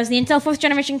that was the Intel 4th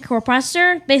generation core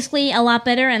processor. Basically, a lot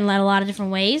better in a lot of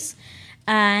different ways,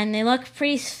 and they look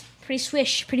pretty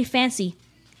swish, pretty fancy.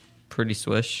 Pretty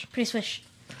swish.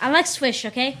 I like swish,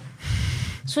 okay?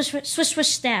 Swish,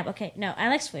 stab. Okay, no, I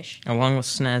like swish. Along with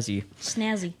snazzy.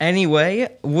 Anyway,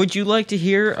 would you like to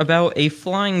hear about a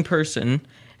flying person,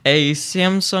 a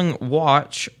Samsung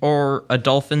watch, or a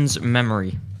dolphin's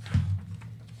memory?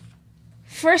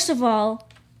 First of all,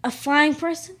 a flying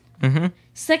person. Mm-hmm.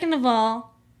 Second of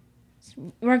all,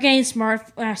 we're getting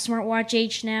smartwatch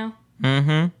age now.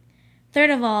 Mm-hmm. Third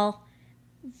of all,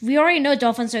 we already know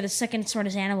dolphins are the second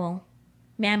smartest mammal.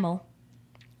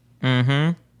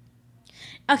 Mm-hmm.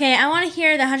 Okay, I want to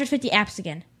hear the 150 apps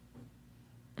again.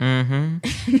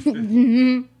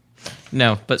 Mm-hmm.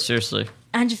 No, but seriously.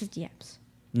 150 apps.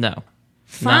 No.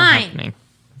 Fine. Not happening.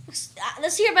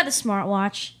 Let's hear about the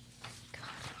smartwatch.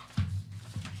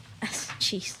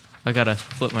 Jeez. I gotta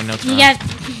flip my notes. You're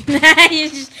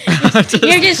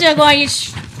just going.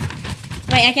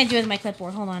 Wait, I can't do it with my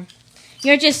clipboard. Hold on.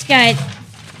 You're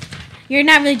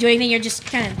not really doing anything. You're just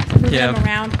kind of moving them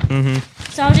around. Mm-hmm.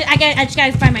 So I just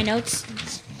gotta find my notes.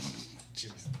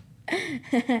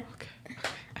 Okay.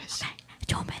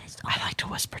 2 minutes. I like to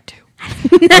whisper too.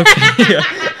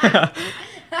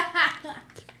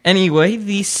 Anyway,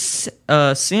 the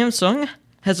Samsung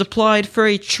has applied for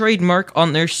a trademark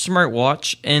on their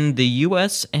smartwatch in the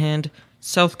U.S. and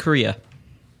South Korea.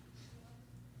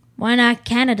 Why not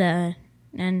Canada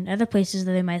and other places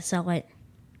that they might sell it?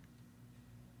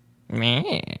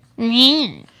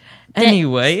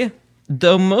 Anyway,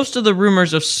 though most of the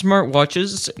rumors of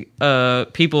smartwatches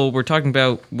people were talking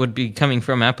about would be coming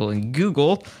from Apple and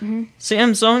Google,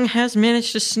 Samsung has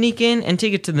managed to sneak in and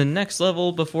take it to the next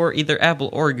level before either Apple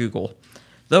or Google.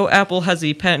 Though Apple has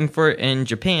a patent for it in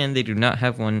Japan, they do not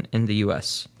have one in the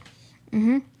U.S.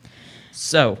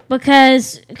 So,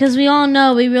 because we all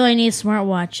know we really need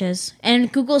smartwatches, and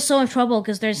Google's so in trouble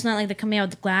because it's not like they're coming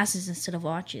out with glasses instead of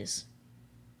watches.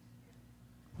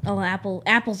 Oh,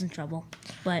 Apple's in trouble,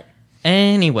 but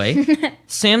anyway,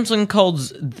 Samsung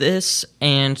calls this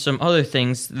and some other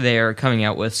things they're coming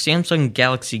out with Samsung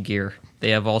Galaxy Gear. They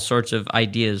have all sorts of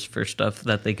ideas for stuff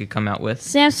that they could come out with.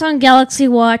 Samsung Galaxy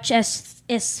Watch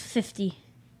S50.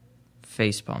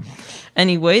 Facepalm.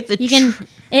 Anyway, they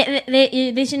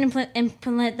should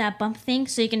implement that bump thing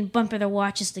so you can bump other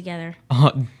watches together.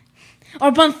 Or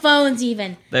bump phones,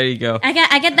 even. There you go. I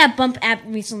got that bump app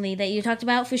recently that you talked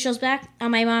about a few shows back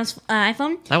on my mom's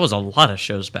iPhone. That was a lot of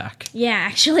shows back. Yeah,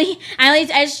 actually. I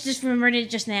just remembered it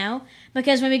just now.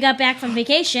 Because when we got back from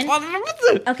vacation...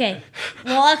 Okay.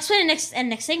 Well, I'll explain it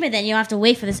next segment then. You'll have to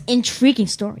wait for this intriguing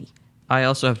story. I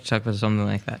also have to talk about something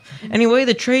like that. Anyway,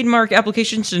 the trademark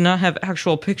applications did not have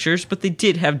actual pictures, but they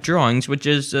did have drawings, which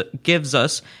gives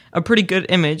us a pretty good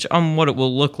image on what it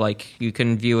will look like. You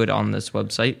can view it on this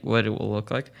website, what it will look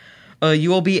like. You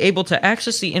will be able to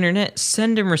access the internet,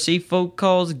 send and receive phone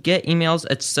calls, get emails,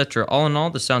 etc. All in all,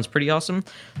 this sounds pretty awesome.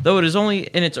 Though it is only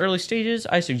in its early stages,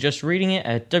 I suggest reading it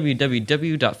at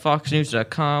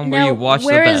www.foxnews.com, where you watch the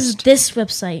best. Where is this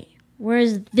website? Where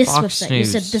is this Fox website?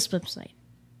 News. You said this website.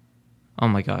 Oh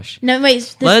my gosh. No,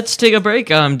 wait. Let's take a break.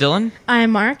 I'm Dylan.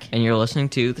 I'm Mark. And you're listening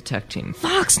to The Tech Team.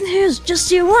 Fox News,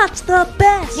 just you watch the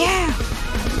best. Yeah.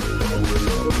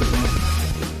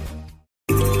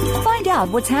 Find out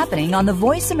what's happening on the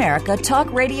Voice America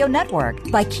Talk Radio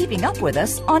Network by keeping up with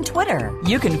us on Twitter.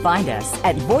 You can find us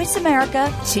at Voice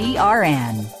America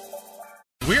TRN.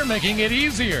 We're making it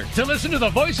easier to listen to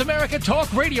the Voice America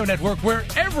Talk Radio Network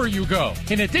wherever you go.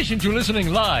 In addition to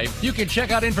listening live, you can check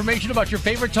out information about your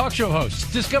favorite talk show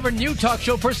hosts, discover new talk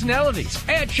show personalities,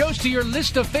 add shows to your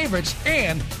list of favorites,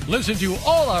 and listen to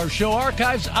all our show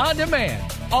archives on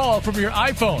demand. All from your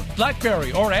iPhone,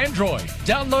 BlackBerry, or Android.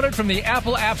 Download it from the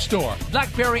Apple App Store,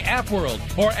 BlackBerry App World,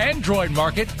 or Android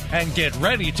Market, and get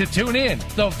ready to tune in.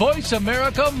 The Voice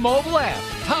America mobile app,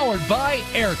 powered by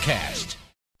Aircast.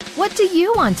 What do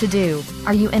you want to do?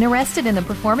 Are you interested in the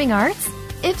performing arts?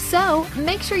 If so,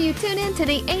 make sure you tune in to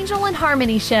the Angel and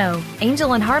Harmony Show.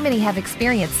 Angel and Harmony have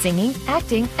experience singing,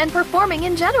 acting, and performing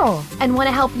in general, and want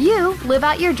to help you live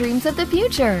out your dreams of the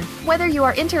future. Whether you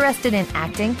are interested in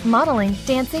acting, modeling,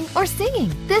 dancing, or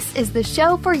singing, this is the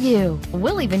show for you.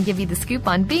 We'll even give you the scoop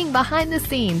on being behind the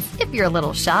scenes if you're a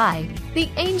little shy. The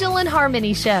Angel and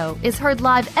Harmony Show is heard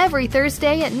live every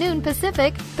Thursday at noon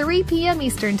Pacific, 3 p.m.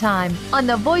 Eastern Time on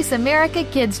the Voice America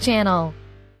Kids channel.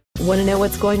 Want to know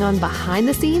what's going on behind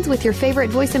the scenes with your favorite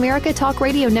Voice America Talk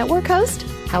Radio Network host?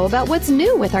 How about what's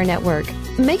new with our network?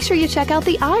 Make sure you check out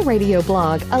the iRadio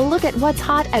blog, a look at what's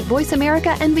hot at Voice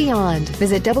America and beyond.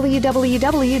 Visit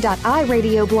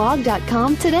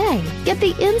www.iradioblog.com today. Get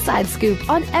the inside scoop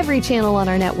on every channel on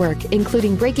our network,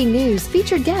 including breaking news,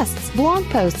 featured guests, blog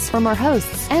posts from our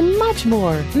hosts, and much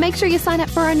more. Make sure you sign up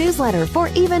for our newsletter for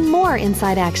even more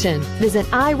inside action. Visit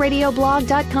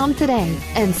iradioblog.com today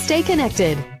and stay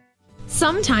connected.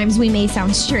 Sometimes we may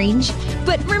sound strange,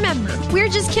 but remember, we're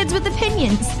just kids with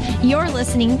opinions. You're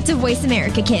listening to Voice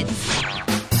America Kids.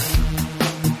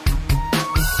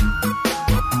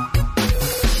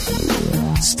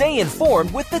 Stay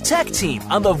informed with the Tech Team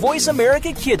on the Voice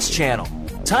America Kids channel.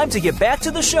 Time to get back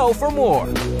to the show for more.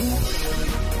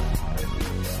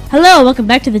 Hello, welcome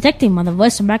back to the Tech Team on the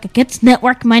Voice America Kids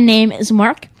Network. My name is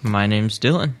Mark. My name's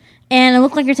Dylan. And it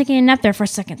looked like you're taking a nap there for a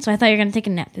second, so I thought you were going to take a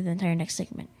nap through the entire next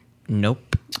segment.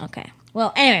 Nope. Okay.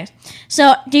 Well, anyways.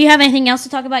 So, do you have anything else to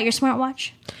talk about your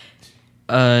smartwatch?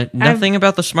 Nothing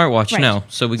about the smartwatch, right. No.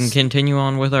 So we can continue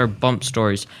on with our bump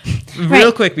stories.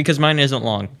 Real quick, because mine isn't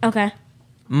long. Okay.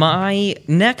 My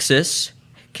Nexus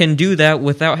can do that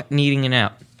without needing an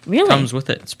app. Really? Comes with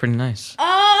it. It's pretty nice.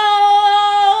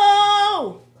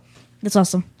 Oh! That's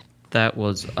awesome. That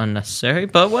was unnecessary,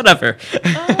 but whatever.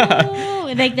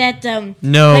 Oh, like that,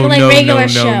 No, like no, regular no,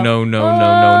 show. no,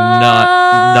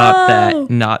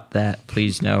 not that.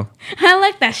 Please, no. I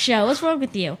like that show. What's wrong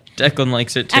with you? Declan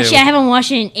likes it, too. Actually, I haven't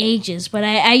watched it in ages, but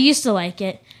I used to like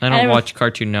it. I don't watch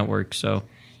Cartoon Network, so...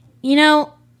 You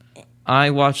know,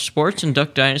 I watch sports and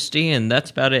Duck Dynasty, and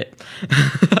that's about it.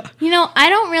 I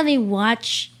don't really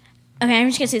watch. Okay, I'm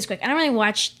just gonna say this quick. I don't really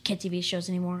watch kid TV shows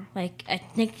anymore. Like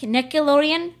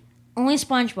Nickelodeon, only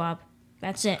SpongeBob.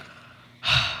 That's it.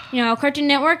 Cartoon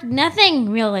Network, nothing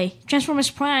really.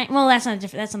 Transformers Prime. Well, that's not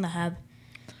different. That's on the Hub.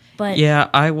 But yeah,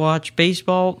 I watch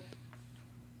baseball,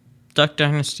 Duck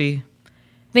Dynasty,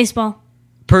 baseball.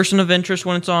 Person of Interest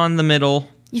when it's on the middle.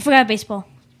 You forgot baseball.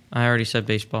 I already said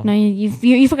baseball. No,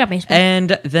 you forgot baseball.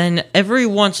 And then every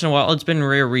once in a while, it's been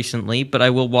rare recently, but I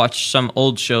will watch some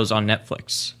old shows on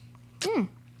Netflix.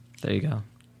 There you go. You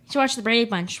should watch The Brady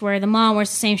Bunch, where the mom wears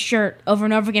the same shirt over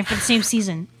and over again for the same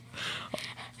season.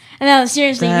 No,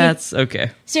 seriously. That's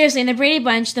okay. Seriously, in The Brady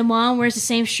Bunch, the mom wears the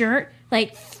same shirt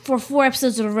like for 4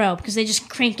 episodes in a row because they just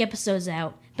crank episodes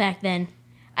out back then.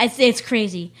 I think it's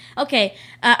crazy. Okay,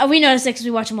 we noticed it because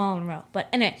we watch them all in a row. But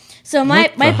anyway, so my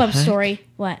bump story.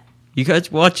 What? You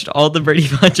guys watched all the Brady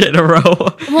Bunch in a row?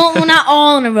 well, not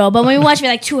all in a row, but when we watch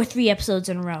like 2 or 3 episodes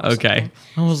in a row. Okay.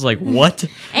 I was like, what?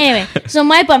 Anyway, so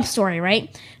my bump story,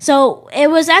 right? So it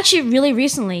was actually really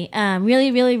recently,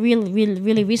 really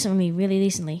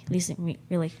recently.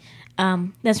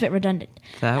 That's a bit redundant.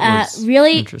 That was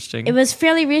really interesting. It was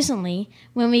fairly recently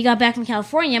when we got back from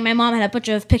California. My mom had a bunch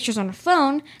of pictures on her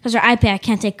phone because her iPad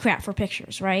can't take crap for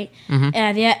pictures, right?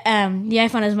 Mm-hmm. The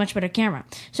iPhone has a much better camera.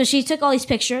 So she took all these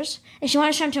pictures and she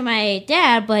wanted to show them to my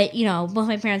dad, but both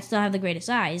my parents still have the greatest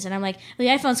eyes, and I'm like, well,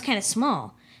 the iPhone's kind of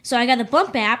small. So I got the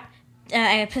Bump app.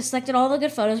 I selected all the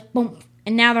good photos, boom,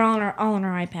 and now they're all on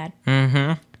our iPad.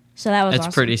 Mm-hmm. So that was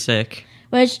awesome. Pretty sick.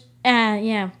 Which have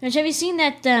you seen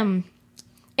that?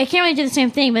 It can't really do the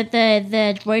same thing, but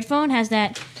the Droid phone has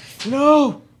that.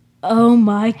 No. Oh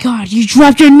my God! You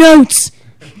dropped your notes.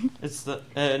 It's the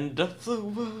end of the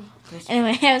world.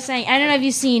 Anyway, I was saying, I don't know if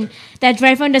you've seen that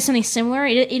Droid phone does something similar.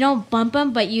 You don't bump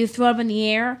them, but you throw it up in the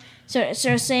air. So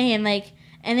saying like,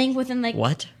 I think within like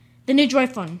what? The new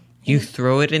Droid phone. You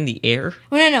throw it in the air?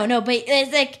 Well, no, but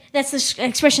it's like that's the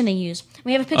expression they use.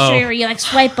 We have a picture where you like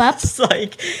swipe up. It's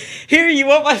like, here, you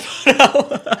want my phone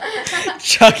out?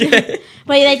 Chuck it.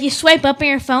 But you swipe up on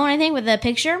your phone, I think, with the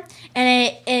picture,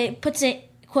 and it puts it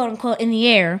quote unquote in the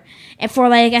air, and for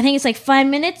like I think it's like 5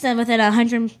 minutes, and within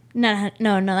 100,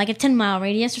 like a 10-mile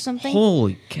radius or something.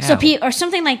 Holy cow! So or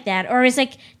something like that, or it's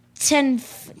like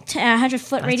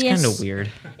 100-foot radius. That's kind of weird.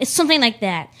 It's something like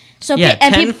that. So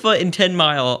 10 foot and 10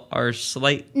 mile are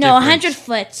slight. No, 100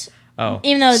 foot. Oh,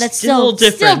 even though that's still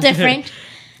different.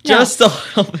 Just a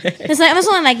little bit. It's like that's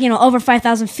only like over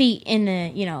 5,000 feet in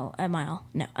a mile.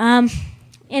 No.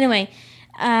 Anyway,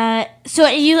 so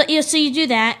you do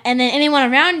that, and then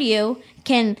anyone around you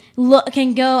can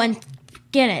go and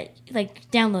get it, like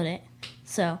download it.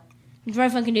 So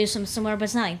Droid phone can do some similar, but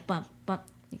it's not like bump.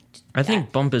 I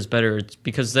think bump is better. It's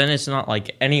because then it's not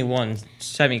like anyone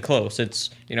semi-close. It's,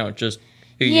 just...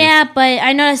 Yeah, but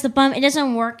I noticed the bump, it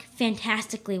doesn't work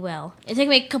fantastically well. It took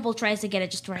me a couple tries to get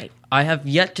it just right. I have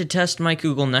yet to test my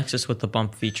Google Nexus with the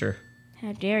bump feature.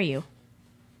 How dare you?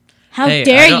 How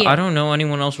dare you? I don't know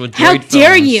anyone else with Droid How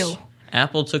dare phones. You?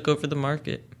 Apple took over the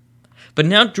market. But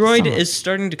now Droid is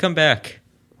starting to come back.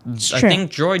 I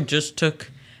think Droid just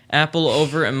took Apple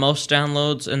over in most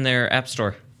downloads in their App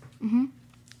Store. Mm-hmm.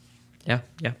 Yeah,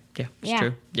 it's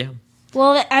true. Yeah.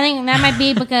 Well, I think that might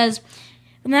be because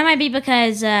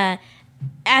I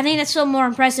think that's still more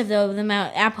impressive though the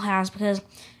amount Apple has because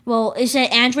you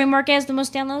said Android market has the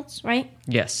most downloads, right?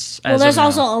 Yes. Well, there's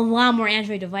also a lot more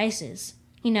Android devices.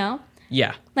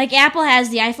 Yeah. Like Apple has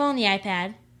the iPhone, the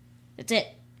iPad. That's it.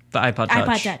 The iPod Touch.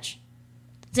 iPod Touch.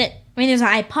 That's it. I mean, there's an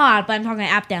iPod, but I'm talking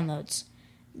app downloads.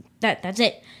 That's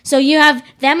it. So you have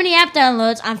that many app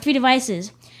downloads on 3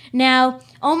 devices. Now,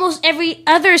 almost every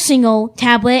other single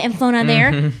tablet and phone on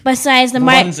there, besides the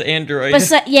runs Android.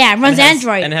 Runs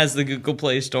Android and has the Google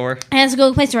Play Store.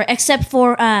 Except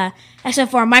for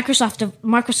Microsoft's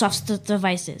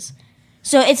devices.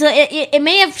 So it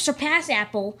may have surpassed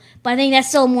Apple, but I think that's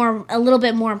still a little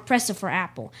bit more impressive for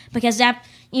Apple because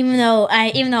even though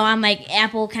I'm like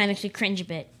Apple kind of makes me cringe a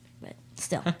bit, but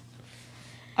still.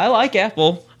 I like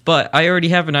Apple, but I already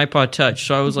have an iPod Touch,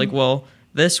 so I was like, well.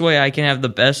 This way I can have the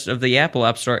best of the Apple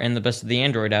App Store and the best of the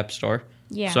Android App Store.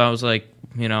 Yeah. So I was like,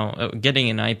 getting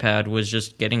an iPad was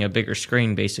just getting a bigger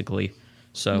screen, basically.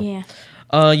 So, yeah.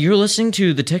 You're listening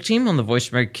to the Tech Team on the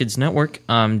Voice America Kids Network.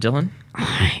 I'm Dylan.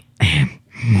 I am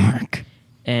Mark.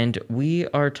 And we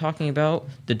are talking about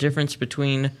the difference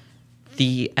between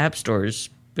the app stores,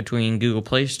 between Google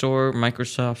Play Store,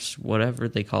 Microsoft's, whatever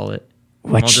they call it.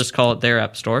 I'll just call it their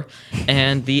App Store,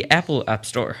 and the Apple App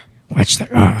Store. Which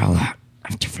there are a lot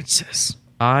of differences.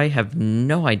 I have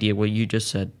no idea what you just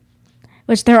said.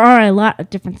 which there are a lot of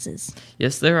differences.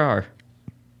 Yes, there are.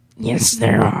 Yes,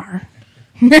 there are.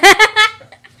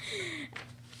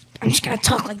 I'm just going to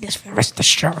talk like this for the rest of the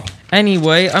show.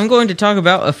 Anyway, I'm going to talk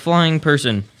about a flying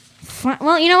person.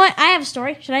 Well, you know what? I have a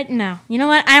story. Should I? No. You know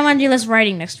what? I want to do less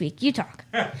writing next week. You talk.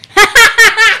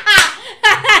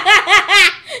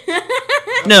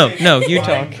 No, you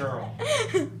talk. Girl.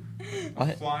 What?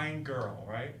 A flying girl,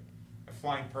 right? A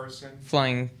flying person.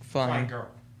 Flying. Girl.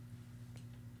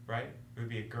 Right? It would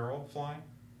be a girl flying.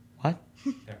 What?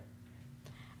 There.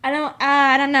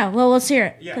 I don't know. Well, let's hear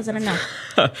it because I don't know.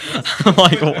 I'm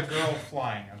like, a girl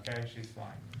flying. Okay, she's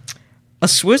flying. A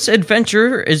Swiss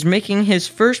adventurer is making his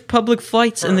first public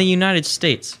flights in the United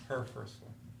States. Her first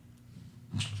one.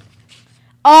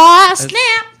 Aw,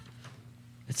 snap!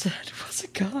 It's a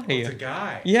guy. It's a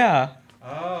guy. Yeah.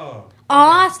 Oh.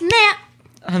 Aw, snap!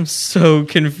 I'm so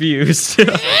confused.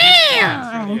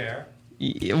 Yeah.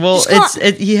 Well,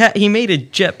 he made a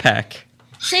jetpack.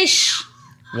 Say shh.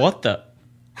 What the?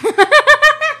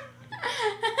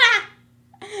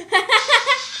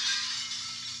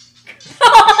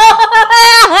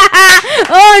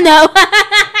 Oh no!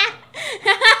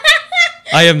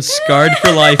 I am scarred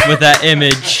for life with that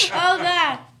image. Oh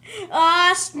god!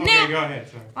 Aw, snap! Okay, go ahead.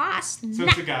 Sorry. Aw, snap! So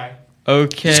it's a guy.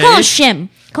 Okay. Just call it Shim.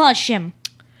 Call it Shim.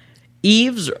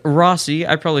 Yves Rossi,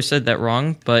 I probably said that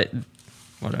wrong, but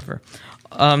whatever.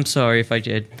 I'm sorry if I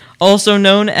did. Also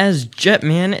known as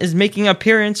Jetman, is making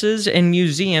appearances in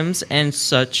museums and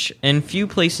such in few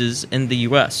places in the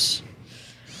U.S.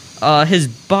 His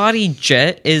body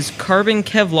jet is carbon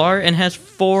Kevlar and has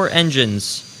 4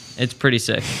 engines. It's pretty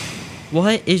sick.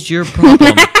 What is your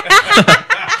problem?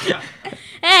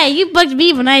 Hey, you bugged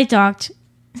me when I talked.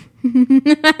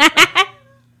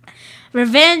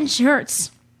 Revenge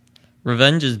hurts.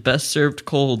 Revenge is best served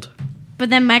cold. But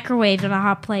then microwaved on a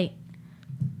hot plate.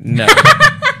 No.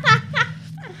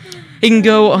 He can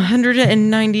go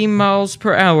 190 miles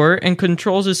per hour and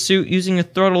controls his suit using a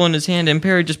throttle in his hand, and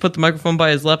Perry just put the microphone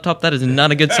by his laptop. That is not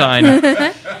a good sign.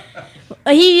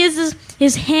 He uses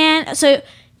his hand. So,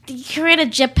 to create a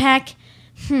jetpack.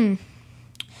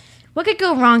 What could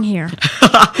go wrong here?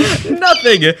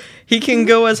 Nothing. He can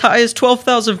go as high as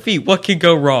 12,000 feet. What could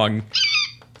go wrong?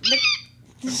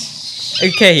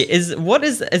 Okay, is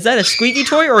that a squeaky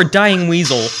toy or a dying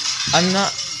weasel? I'm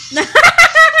not.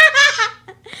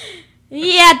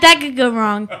 Yeah, that could go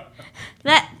wrong.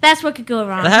 That's what could go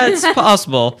wrong. That's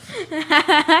possible.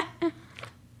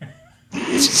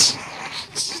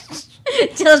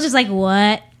 Jill's just like,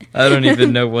 what? I don't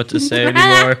even know what to say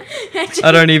anymore.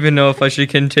 I don't even know if I should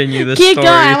continue this Keep story.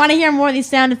 going. I want to hear more of these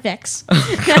sound effects.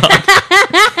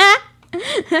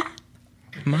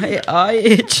 My eye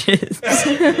itches.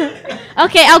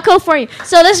 Okay, I'll go for you.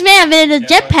 So this man invented a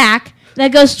jetpack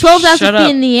that goes 12,000 feet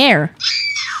in the air.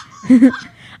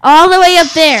 All the way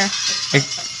up there.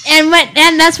 And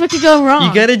that's what could go wrong.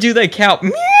 You gotta do that cow.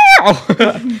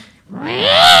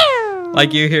 Meow!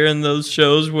 Like you hear in those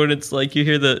shows when it's like you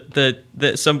hear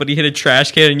that somebody hit a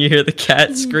trash can and you hear the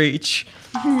cat screech.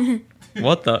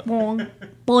 What the? Boing,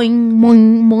 boing,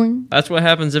 boing, boing. That's what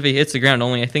happens if he hits the ground,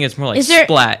 only I think it's more like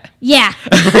splat. Yeah.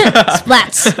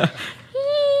 Splats.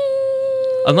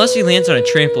 Unless he lands on a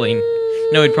trampoline.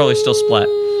 No, he'd probably still splat.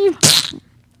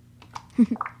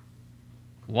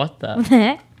 What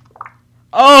the?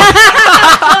 Oh!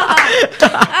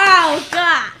 Oh,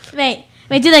 God. Wait,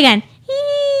 do that again.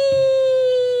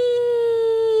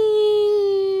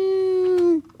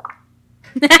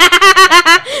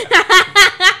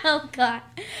 Oh, God.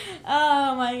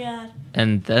 Oh, my God.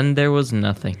 And then there was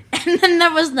nothing. And then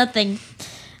there was nothing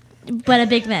but a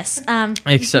big mess.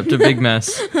 Except a big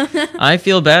mess. I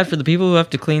feel bad for the people who have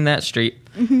to clean that street.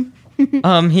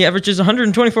 He averages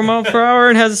 124 miles per hour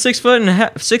and has a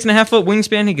 6.5 foot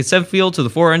wingspan. He can 7-field to the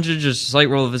 4 engines, just a slight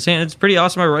roll of his hand. It's pretty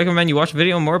awesome. I recommend you watch the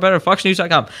video. More about it at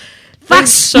FoxNews.com.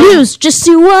 Fox News, just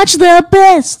to watch the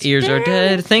best. Ears are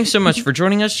dead. Thanks so much for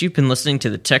joining us. You've been listening to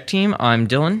the Tech Team. I'm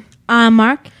Dylan. I'm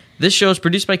Mark. This show is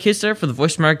produced by KidStar for the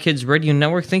Voice America Kids Radio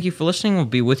Network. Thank you for listening. We'll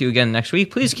be with you again next week.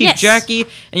 Please keep Jackie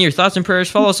and your thoughts and prayers.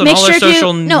 Follow us on all our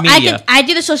social media. I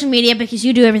do the social media because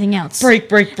you do everything else.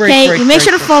 Break. Okay, you make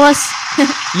sure to follow us.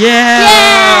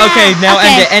 Yeah. Okay, now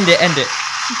end it.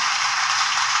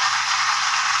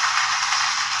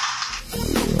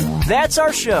 That's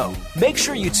our show. Make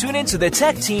sure you tune in to the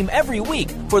Tech Team every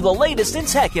week for the latest in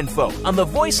tech info on the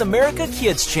Voice America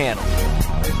Kids channel.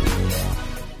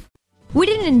 We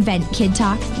didn't invent Kid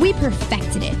Talk, we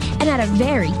perfected it, and at a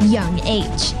very young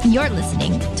age. You're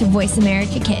listening to Voice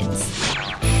America Kids.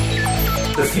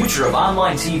 The future of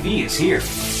online TV is here.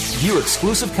 View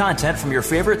exclusive content from your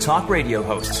favorite talk radio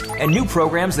hosts and new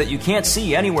programs that you can't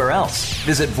see anywhere else.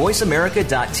 Visit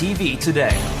voiceamerica.tv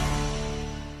today.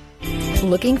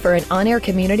 Looking for an on-air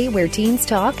community where teens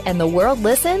talk and the world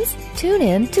listens? Tune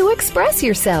in to Express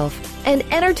Yourself, an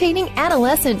entertaining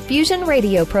adolescent fusion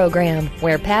radio program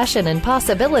where passion and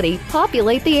possibility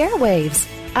populate the airwaves.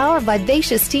 Our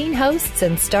vivacious teen hosts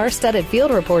and star-studded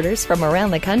field reporters from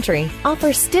around the country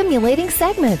offer stimulating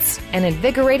segments and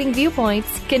invigorating viewpoints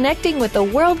connecting with the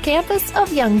world campus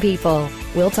of young people.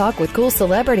 We'll talk with cool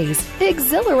celebrities,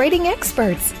 exhilarating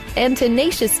experts, and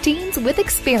tenacious teens with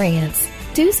experience.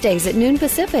 Tuesdays at noon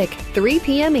Pacific, 3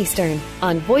 p.m. Eastern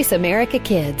on Voice America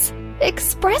Kids.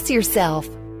 Express yourself.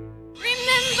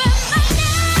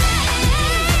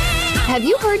 Have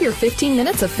you heard your 15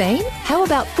 minutes of fame? How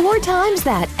about 4 times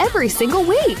that every single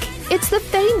week? It's the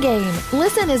Fame Game.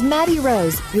 Listen as Maddie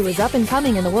Rose, who is up and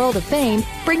coming in the world of fame,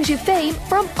 brings you fame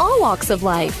from all walks of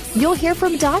life. You'll hear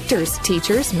from doctors,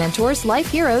 teachers, mentors, life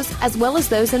heroes, as well as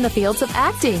those in the fields of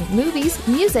acting, movies,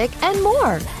 music, and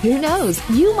more. Who knows?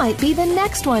 You might be the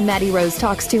next one Maddie Rose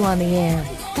talks to on the air.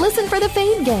 Listen for the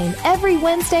Fame Game every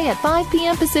Wednesday at 5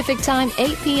 p.m. Pacific Time,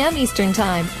 8 p.m. Eastern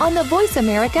Time on the Voice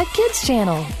America Kids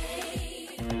channel.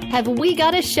 Have we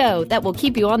got a show that will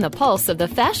keep you on the pulse of the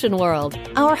fashion world?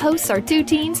 Our hosts are 2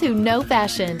 teens who know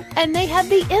fashion, and they have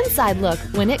the inside look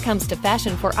when it comes to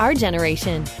fashion for our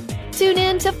generation. Tune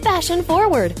in to Fashion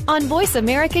Forward on Voice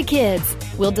America Kids.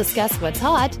 We'll discuss what's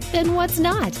hot and what's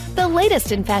not, the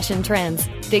latest in fashion trends,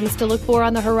 things to look for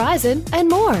on the horizon, and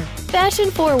more.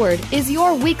 Fashion Forward is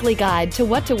your weekly guide to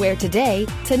what to wear today,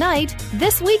 tonight,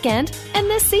 this weekend, and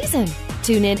this season.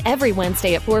 Tune in every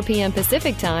Wednesday at 4 p.m.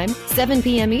 Pacific Time, 7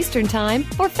 p.m. Eastern Time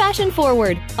for Fashion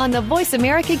Forward on the Voice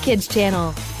America Kids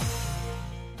channel.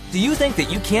 Do you think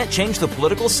that you can't change the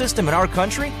political system in our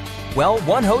country? Well,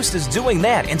 one host is doing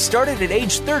that and started at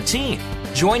age 13.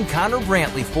 Join Connor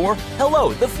Brantley for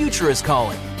Hello, the Future is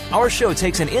Calling. Our show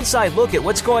takes an inside look at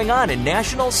what's going on in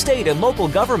national, state, and local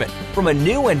government from a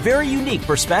new and very unique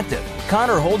perspective.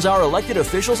 Connor holds our elected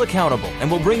officials accountable and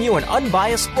will bring you an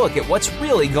unbiased look at what's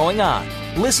really going on.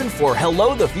 Listen for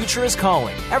Hello, the Future is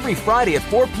Calling every Friday at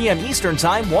 4 p.m. Eastern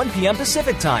Time, 1 p.m.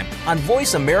 Pacific Time on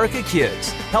Voice America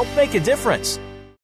Kids. Help make a difference.